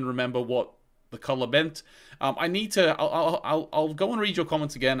cannot even remember what the color meant. I need to. I'll go and read your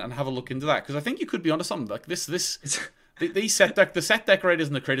comments again and have a look into that, because I think you could be onto something like this. The set decorators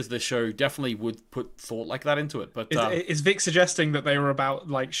and the creators of this show definitely would put thought like that into it. But is Vic suggesting that they were about,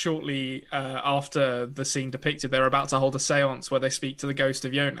 like, shortly after the scene depicted, they were about to hold a séance where they speak to the ghost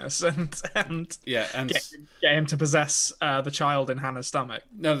of Jonas and get him to possess the child in Hannah's stomach?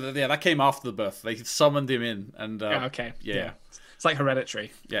 No, that came after the birth. They summoned him in, and yeah. It's like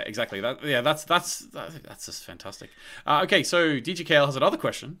Hereditary. Yeah, exactly. That's just fantastic. Okay, so DJ Kale has another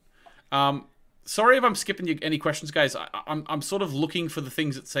question. Sorry if I'm skipping you any questions, guys. I'm sort of looking for the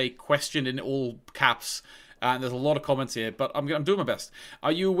things that say question in all caps. And there's a lot of comments here, but I'm doing my best.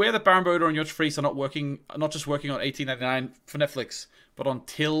 Are you aware that Baron Boda and Judge Freeze are not just working on 1899 for Netflix, but on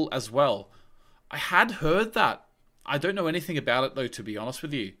Till as well? I had heard that. I don't know anything about it though, to be honest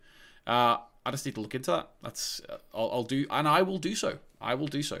with you. I just need to look into that. That's I'll do, and I will do so. I will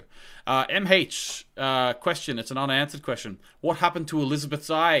do so. MH question. It's an unanswered question. What happened to Elizabeth's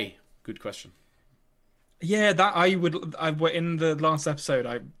eye? Good question. Yeah, that I in the last episode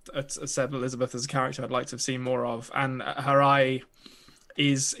I said Elizabeth as a character I'd like to have seen more of, and her eye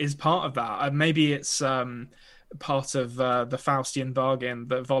is part of that. Maybe it's part of the Faustian bargain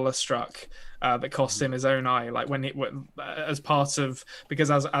that Voller struck that cost him his own eye. Like as part of, because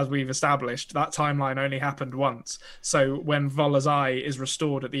as we've established, that timeline only happened once. So when Voller's eye is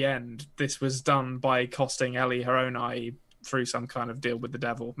restored at the end, this was done by costing Ellie her own eye through some kind of deal with the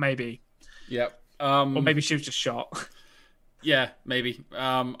devil. Maybe. Yep. Or maybe she was just shot. Yeah, maybe.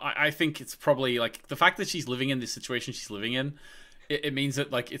 I think it's probably like the fact that she's living in this situation she's living in. It means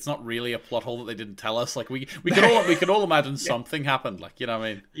that like it's not really a plot hole that they didn't tell us. Like we could all imagine something happened. Like, you know what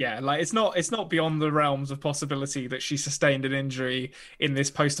I mean? Yeah, like it's not beyond the realms of possibility that she sustained an injury in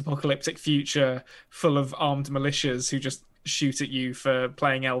this post-apocalyptic future full of armed militias who just shoot at you for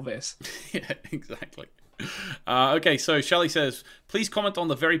playing Elvis. Yeah, exactly. Okay, so Shelley says, please comment on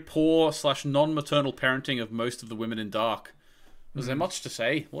the very poor / non-maternal parenting of most of the women in Dark. Was there much to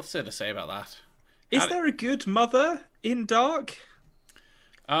say? What's there to say about that? Is there a good mother in Dark?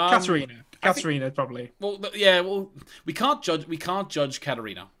 Katarina, probably. Well, yeah. Well, we can't judge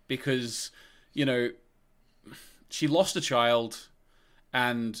Katarina because, you know, she lost a child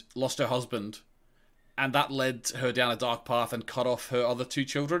and lost her husband. And that led her down a dark path and cut off her other two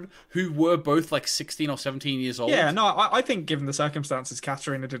children, who were both like 16 or 17 years old. Yeah, no, I think given the circumstances,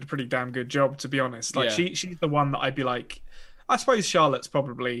 Katarina did a pretty damn good job, to be honest. Like, yeah. She's the one that I'd be like, I suppose Charlotte's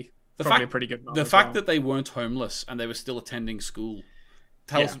probably a pretty good mother. The fact that they weren't homeless and they were still attending school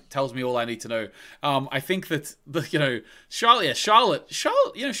tells me all I need to know. I think that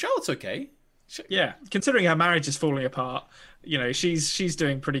Charlotte's okay. Yeah, considering her marriage is falling apart, you know, she's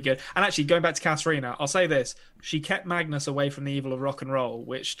doing pretty good. And actually, going back to Katarina, I'll say this: she kept Magnus away from the evil of rock and roll,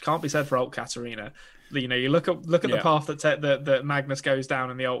 which can't be said for alt Katarina. You know, you look at the path that Magnus goes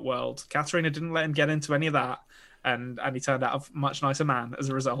down in the alt world. Katarina didn't let him get into any of that, and he turned out a much nicer man as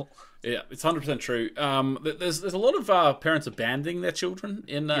a result. Yeah, it's 100% true. There's a lot of parents abandoning their children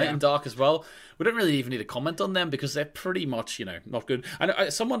in Dark as well. We don't really even need to comment on them because they're pretty much, you know, not good. I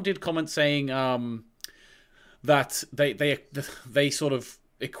someone did comment saying that they sort of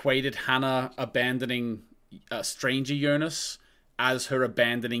equated Hannah abandoning Stranger Jonas as her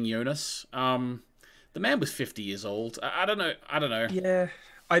abandoning Jonas. The man was 50 years old. I don't know. Yeah,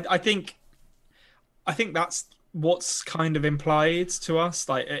 I think that's what's kind of implied to us,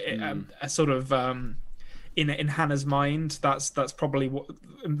 like a sort of in Hannah's mind. That's probably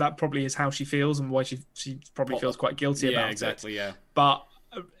that probably is how she feels and why she probably feels quite guilty about it. Yeah, exactly. Yeah, but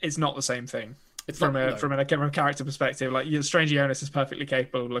it's not the same thing. From a character perspective, like Stranger Jonas is perfectly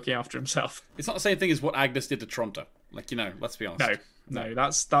capable of looking after himself. It's not the same thing as what Agnes did to Tronta. Like, you know, let's be honest. No,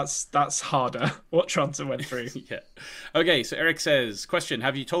 that's harder. What Tronta went through. Yeah. Okay, so Eric says, question: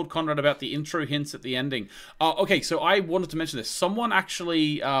 have you told Conrad about the intro hints at the ending? Okay, so I wanted to mention this. Someone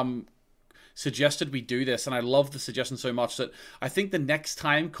actually suggested we do this, and I love the suggestion so much that I think the next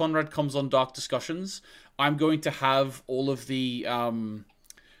time Conrad comes on Dark Discussions, I'm going to have all of the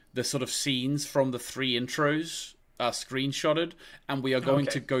sort of scenes from the 3 intros screenshotted, and we are going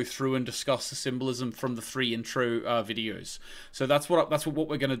to go through and discuss the symbolism from the 3 intro videos. So that's what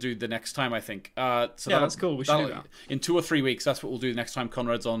we're going to do the next time, I think. That's cool. We should do that. In 2 or 3 weeks, that's what we'll do the next time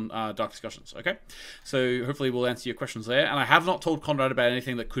Conrad's on Dark Discussions. Okay, so hopefully we'll answer your questions there. And I have not told Conrad about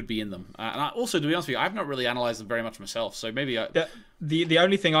anything that could be in them. And also, to be honest with you, I've not really analysed them very much myself. So maybe The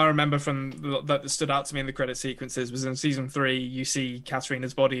only thing I remember from that stood out to me in the credit sequences was in season 3, you see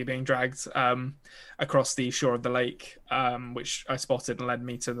Katarina's body being dragged across the shore of the lake, which I spotted and led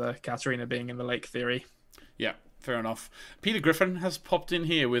me to the Katarina being in the lake theory. Yeah, fair enough. Peter Griffin has popped in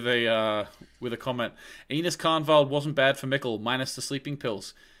here with a comment. Enos Carnvald wasn't bad for Mikkel, minus the sleeping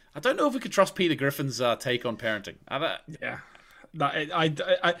pills. I don't know if we could trust Peter Griffin's take on parenting. Yeah.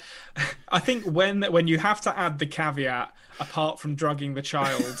 I think when you have to add the caveat, apart from drugging the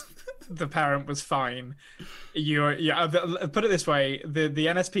child, the parent was fine. Put it this way: the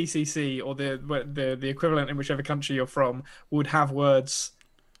NSPCC or the equivalent in whichever country you're from would have words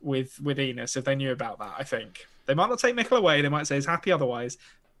with Enos if they knew about that. I think they might not take Mikkel away. They might say he's happy otherwise,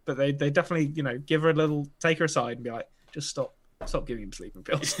 but they definitely give her take her aside and be like, just stop giving him sleeping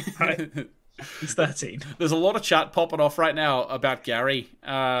pills. Right? He's 13. There's a lot of chat popping off right now about Gary.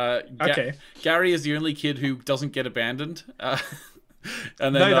 Okay. Gary is the only kid who doesn't get abandoned. And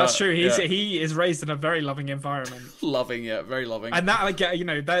then, No, that's true. yeah. He is raised in a very loving environment. Loving, yeah, very loving. And that I get,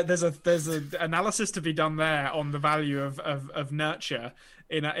 there's a analysis to be done there on the value of nurture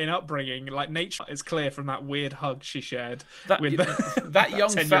in upbringing. Like nature is clear from that weird hug she shared with that young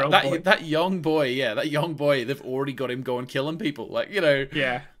 10-year-old boy. that young boy. They've already got him going killing people. Like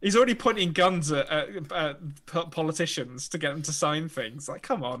Yeah, he's already pointing guns at politicians to get them to sign things. Like,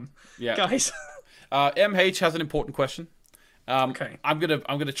 come on, yeah, guys. MH has an important question. Okay. I'm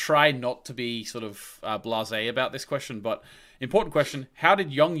gonna try not to be sort of blasé about this question, but important question: how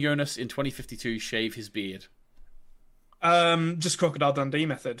did young Jonas in 2052 shave his beard? Just Crocodile Dundee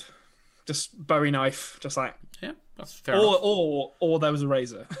method, just Bowie knife, just like. Yeah, that's fair enough. Or there was a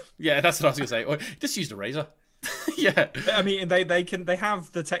razor. Yeah, that's what I was gonna say. Or just used a razor. Yeah, I mean they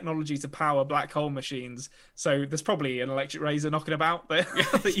have the technology to power black hole machines, so there's probably an electric razor knocking about there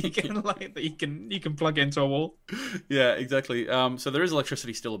that you can plug into a wall. Yeah, exactly. So there is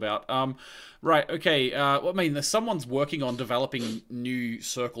electricity still about. Right. Okay. Well, I mean, someone's working on developing new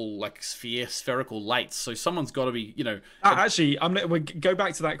spherical lights. So someone's got to be, Actually, we go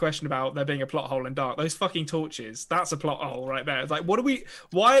back to that question about there being a plot hole in Dark. Those fucking torches, that's a plot hole right there. It's like,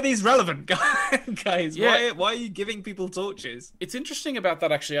 why are these relevant, guys? Yeah. Why are you giving people torches? It's interesting about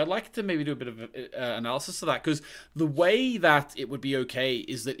that, actually. I'd like to maybe do a bit of analysis of that, because the way that it would be okay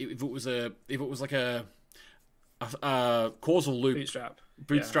is that if it was like a causal loop,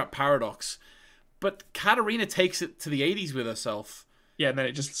 bootstrap paradox, but Katarina takes it to the 80s with herself. Yeah, and then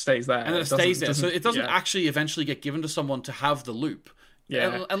it just stays there. And then it stays there. So it doesn't actually eventually get given to someone to have the loop.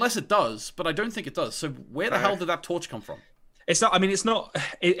 Yeah. Unless it does, but I don't think it does. So where the hell did that torch come from? It's not. I mean, it's not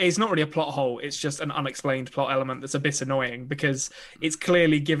really a plot hole. It's just an unexplained plot element that's a bit annoying because it's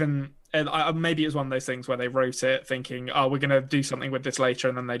clearly given. Maybe it was one of those things where they wrote it thinking, "Oh, we're going to do something with this later,"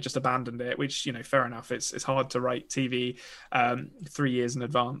 and then they just abandoned it. Which, fair enough. It's hard to write TV 3 years in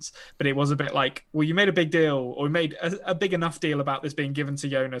advance, but it was a bit like, well, you made a big deal, or we made a big enough deal about this being given to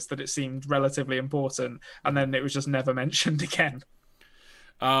Jonas that it seemed relatively important, and then it was just never mentioned again.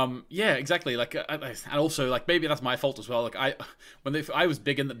 Yeah, exactly. Like, and also, like, maybe that's my fault as well. Like, I was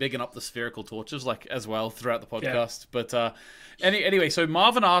bigging up the spherical torches, like, as well throughout the podcast. Yeah. But anyway, so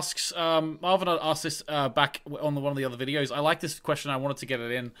Marvin asked this back on one of the other videos. I like this question. I wanted to get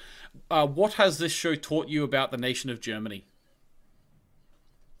it in. What has this show taught you about the nation of Germany?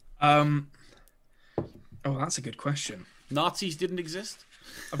 Oh, that's a good question. Nazis didn't exist?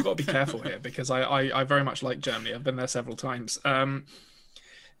 I've got to be careful here because I very much like Germany. I've been there several times.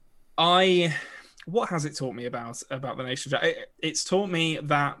 What has it taught me about the nation? It's taught me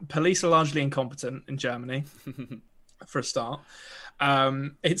that police are largely incompetent in Germany, for a start.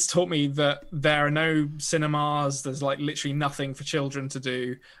 It's taught me that there are no cinemas. There's like literally nothing for children to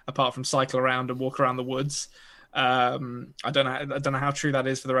do apart from cycle around and walk around the woods. I don't know how true that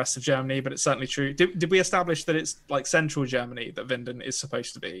is for the rest of Germany, but it's certainly true. Did we establish that it's like central Germany that Winden is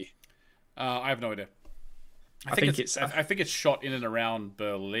supposed to be? I have no idea. I think it's shot in and around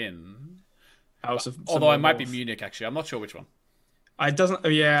Berlin. Although it might be Munich, actually. I'm not sure which one. It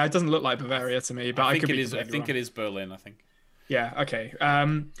doesn't look like Bavaria to me, but I think it is Berlin, I think. Yeah, okay.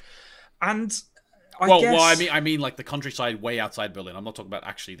 And I guess... I mean like the countryside way outside Berlin. I'm not talking about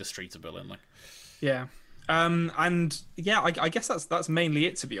actually the streets of Berlin. Like, yeah. And yeah, I guess that's mainly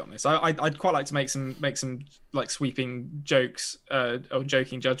it, to be honest. I'd quite like to make some like sweeping jokes or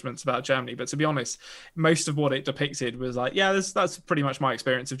joking judgments about Germany, but to be honest, most of what it depicted was like, yeah, that's pretty much my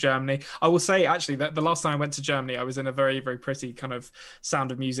experience of Germany. I will say actually that the last time I went to Germany, I was in a very, very pretty kind of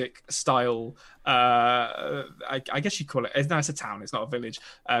Sound of Music style. I guess you call it. No, it's a town. It's not a village.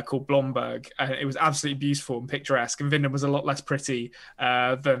 Called Blomberg. It was absolutely beautiful and picturesque. And Winden was a lot less pretty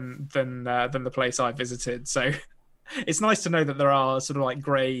than the place I visited. So it's nice to know that there are sort of like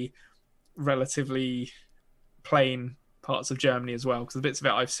grey, relatively plain parts of Germany as well, because the bits of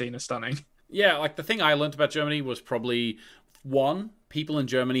it I've seen are stunning. Yeah, like the thing I learned about Germany was probably, one, people in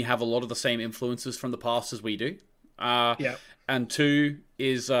Germany have a lot of the same influences from the past as we do. Yeah. And two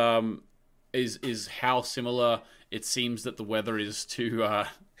is how similar it seems that the weather is to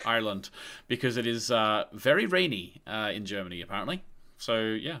Ireland, because it is very rainy in Germany apparently. So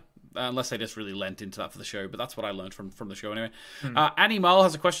yeah, unless they just really lent into that for the show, but that's what I learned from the show anyway. Annie Marl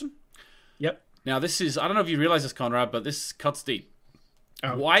has a question. Yep. Now this is, I don't know if you realize this, Conrad, but this cuts deep.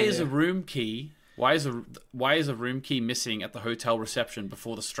 Why is a room key missing at the hotel reception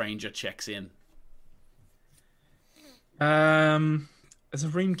before the stranger checks in? There's a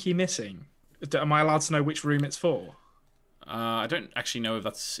room key missing. Am I allowed to know which room it's for? I don't actually know if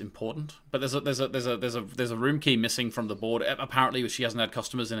that's important, but there's a room key missing from the board. Apparently, she hasn't had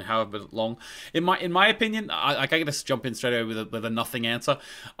customers in however long. In my opinion, I can just jump in straight away with a nothing answer.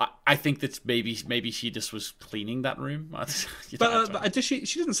 I think that maybe she just was cleaning that room. But she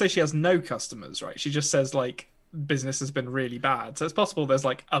didn't say she has no customers, right? She just says like business has been really bad, so it's possible there's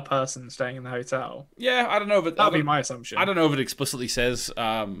like a person staying in the hotel. Yeah, I don't know, but that'd be my assumption. I don't know if it explicitly says.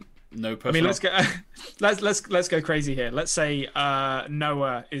 No person. I mean, let's go crazy here. Let's say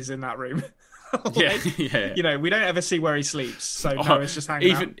Noah is in that room. Like, yeah. You know, we don't ever see where he sleeps, so Noah's just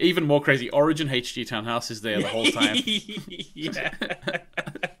hanging out. Even more crazy. Origin HG Townhouse is there the whole time. Yeah.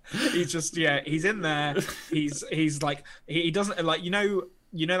 He's just he's in there. He's like he doesn't like you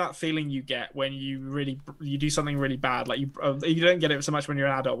know that feeling you get when you do something really bad, like you don't get it so much when you're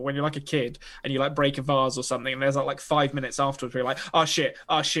an adult, but when you're like a kid and you like break a vase or something, and there's like 5 minutes afterwards where you're like, oh shit,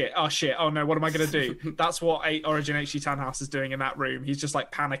 oh no, what am I gonna do? That's what Origin HG Townhouse is doing in that room. He's just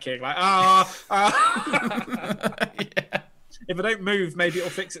like panicking, like yeah. If I don't move, maybe it'll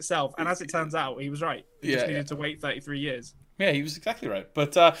fix itself. And as it turns out, he was right. He just needed to wait 33 years. Yeah, he was exactly right.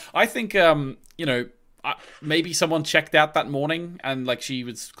 But I think maybe someone checked out that morning and like she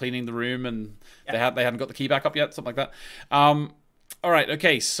was cleaning the room and they hadn't got the key back up yet, something like that. All right,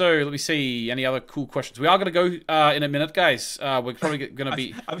 okay. So let me see any other cool questions. We are going to go in a minute, guys. We're probably going to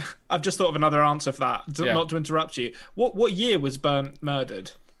be. I've just thought of another answer for that. Not to interrupt you. What year was Burnt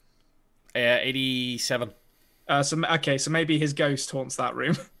murdered? 87. So maybe his ghost haunts that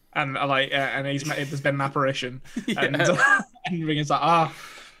room, and there's been an apparition, and Ringer's like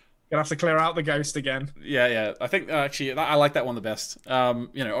gonna have to clear out the ghost again. Yeah. I think actually I like that one the best.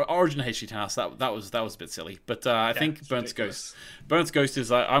 Origin HG House that was a bit silly, but I think Burnt's Ghost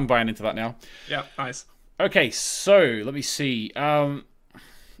is I'm buying into that now. Yeah, nice. Okay, so let me see.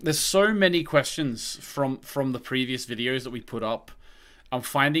 There's so many questions from the previous videos that we put up. I'm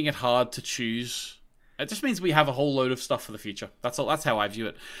finding it hard to choose. It just means we have a whole load of stuff for the future. That's all. That's how I view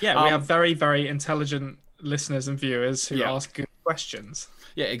it. Yeah, we have very, very intelligent listeners and viewers who ask good questions.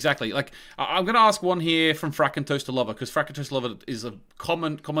 Yeah, exactly. Like, I'm going to ask one here from Frack and Toaster Lover, because Frack and Toaster Lover is a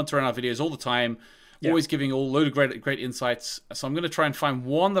commenter on our videos all the time, always giving a load of great insights. So I'm going to try and find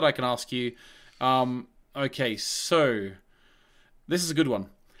one that I can ask you. Okay, so this is a good one.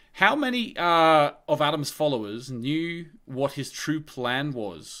 How many of Adam's followers knew what his true plan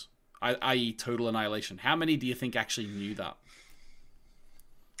was, i.e. total annihilation? How many do you think actually knew that?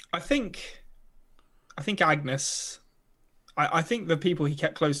 I think Agnes... I think the people he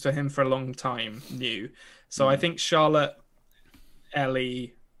kept close to him for a long time knew. So I think Charlotte,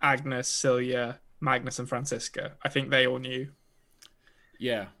 Ellie, Agnes, Celia, Magnus, and Francisca. I think they all knew.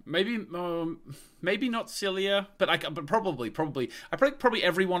 Yeah, maybe not Celia, but probably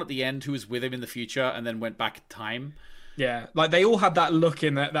everyone at the end who was with him in the future and then went back in time. Yeah, like they all had that look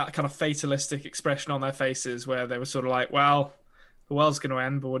in that kind of fatalistic expression on their faces where they were sort of like, well, the world's going to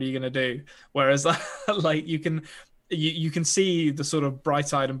end, but what are you going to do? Whereas like you can see the sort of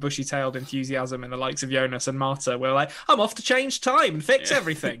bright-eyed and bushy-tailed enthusiasm in the likes of Jonas and Marta, where like, I'm off to change time and fix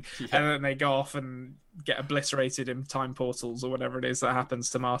everything. And then they go off and get obliterated in time portals or whatever it is that happens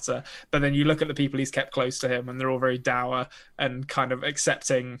to Marta. But then you look at the people he's kept close to him and they're all very dour and kind of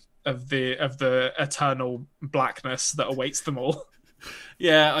accepting of the eternal blackness that awaits them all.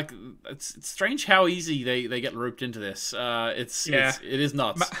 Yeah, like it's strange how easy they get roped into this. It is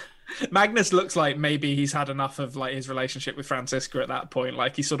nuts. Magnus looks like maybe he's had enough of like his relationship with Francisca at that point.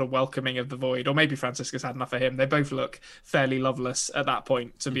 Like he's sort of welcoming of the void, or maybe Francisca's had enough of him. They both look fairly loveless at that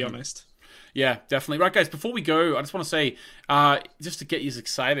point, to be honest. Yeah, definitely. Right, guys, before we go, I just want to say, just to get you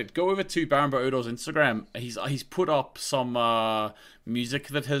excited, go over to Baron Odor's Instagram. He's put up some music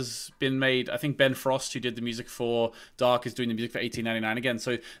that has been made. I think Ben Frost, who did the music for Dark, is doing the music for 1899 again.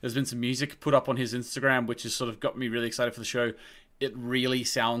 So there's been some music put up on his Instagram, which has sort of got me really excited for the show. It really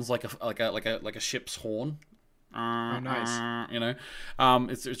sounds like a ship's horn. Oh, nice.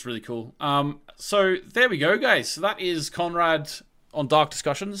 It's really cool. So there we go, guys. So that is Conrad on Dark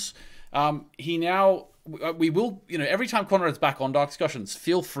Discussions. We will, every time Conrad's back on Dark Discussions,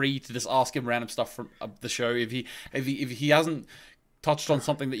 feel free to just ask him random stuff from the show. If he hasn't touched on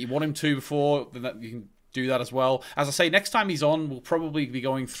something that you want him to before, then you can do that as well. As I say, next time he's on, we'll probably be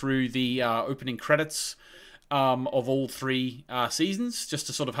going through the opening credits of all three seasons, just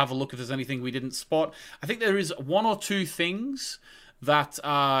to sort of have a look if there's anything we didn't spot. I think there is one or two things that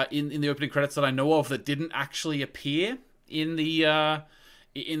in the opening credits that I know of that didn't actually appear in the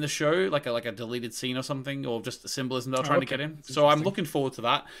show, like a deleted scene or something, or just the symbolism they're trying to get in. So I'm looking forward to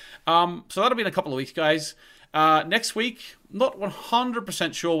that. So that'll be in a couple of weeks, guys. Next week, not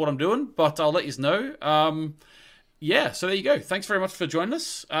 100% sure what I'm doing, but I'll let you know. yeah, so there you go. Thanks very much for joining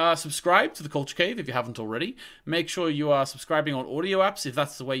us. Subscribe to the Culture Cave if you haven't already. Make sure you are subscribing on audio apps if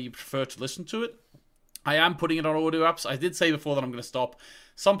that's the way you prefer to listen to it. I am putting it on audio apps. I did say before that I'm going to stop.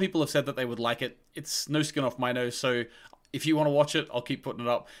 Some people have said that they would like it. It's no skin off my nose, so if you want to watch it, I'll keep putting it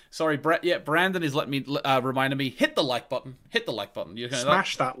up. Sorry, Brandon is reminding me, hit the like button. Hit the like button.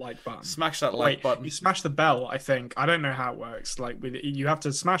 Smash that like button. Smash that like button. You smash the bell, I think. I don't know how it works. You have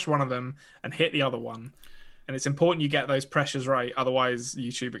to smash one of them and hit the other one. And it's important you get those pressures right, otherwise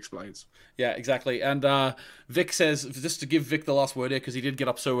YouTube explodes. Yeah, exactly. And Vic says, just to give Vic the last word here, because he did get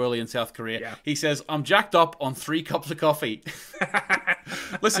up so early in South Korea, He says, I'm jacked up on 3 cups of coffee.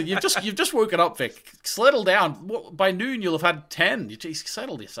 Listen, you've just woken up, Vic. Settle down. By noon, you'll have had 10. You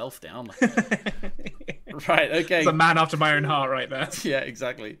settled yourself down. Right, okay. It's a man after my own heart right there. Yeah,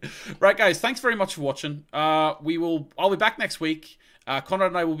 exactly. Right, guys, thanks very much for watching. I'll be back next week. Conrad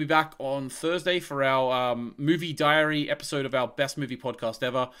and I will be back on Thursday for our movie diary episode of our Best Movie Podcast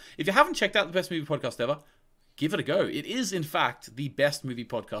Ever. If you haven't checked out the Best Movie Podcast Ever, give it a go. It is, in fact, the best movie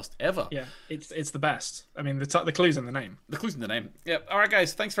podcast ever. Yeah, it's the best. I mean, the clue's in the name. The clue's in the name. Yeah. All right,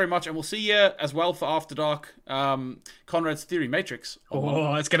 guys. Thanks very much, and we'll see you as well for After Dark. Conrad's Theory Matrix.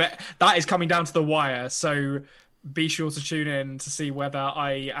 That is coming down to the wire. So be sure to tune in to see whether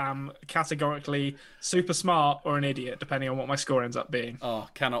I am categorically super smart or an idiot, depending on what my score ends up being. Oh,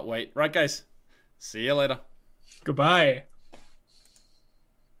 cannot wait. Right, guys. See you later. Goodbye.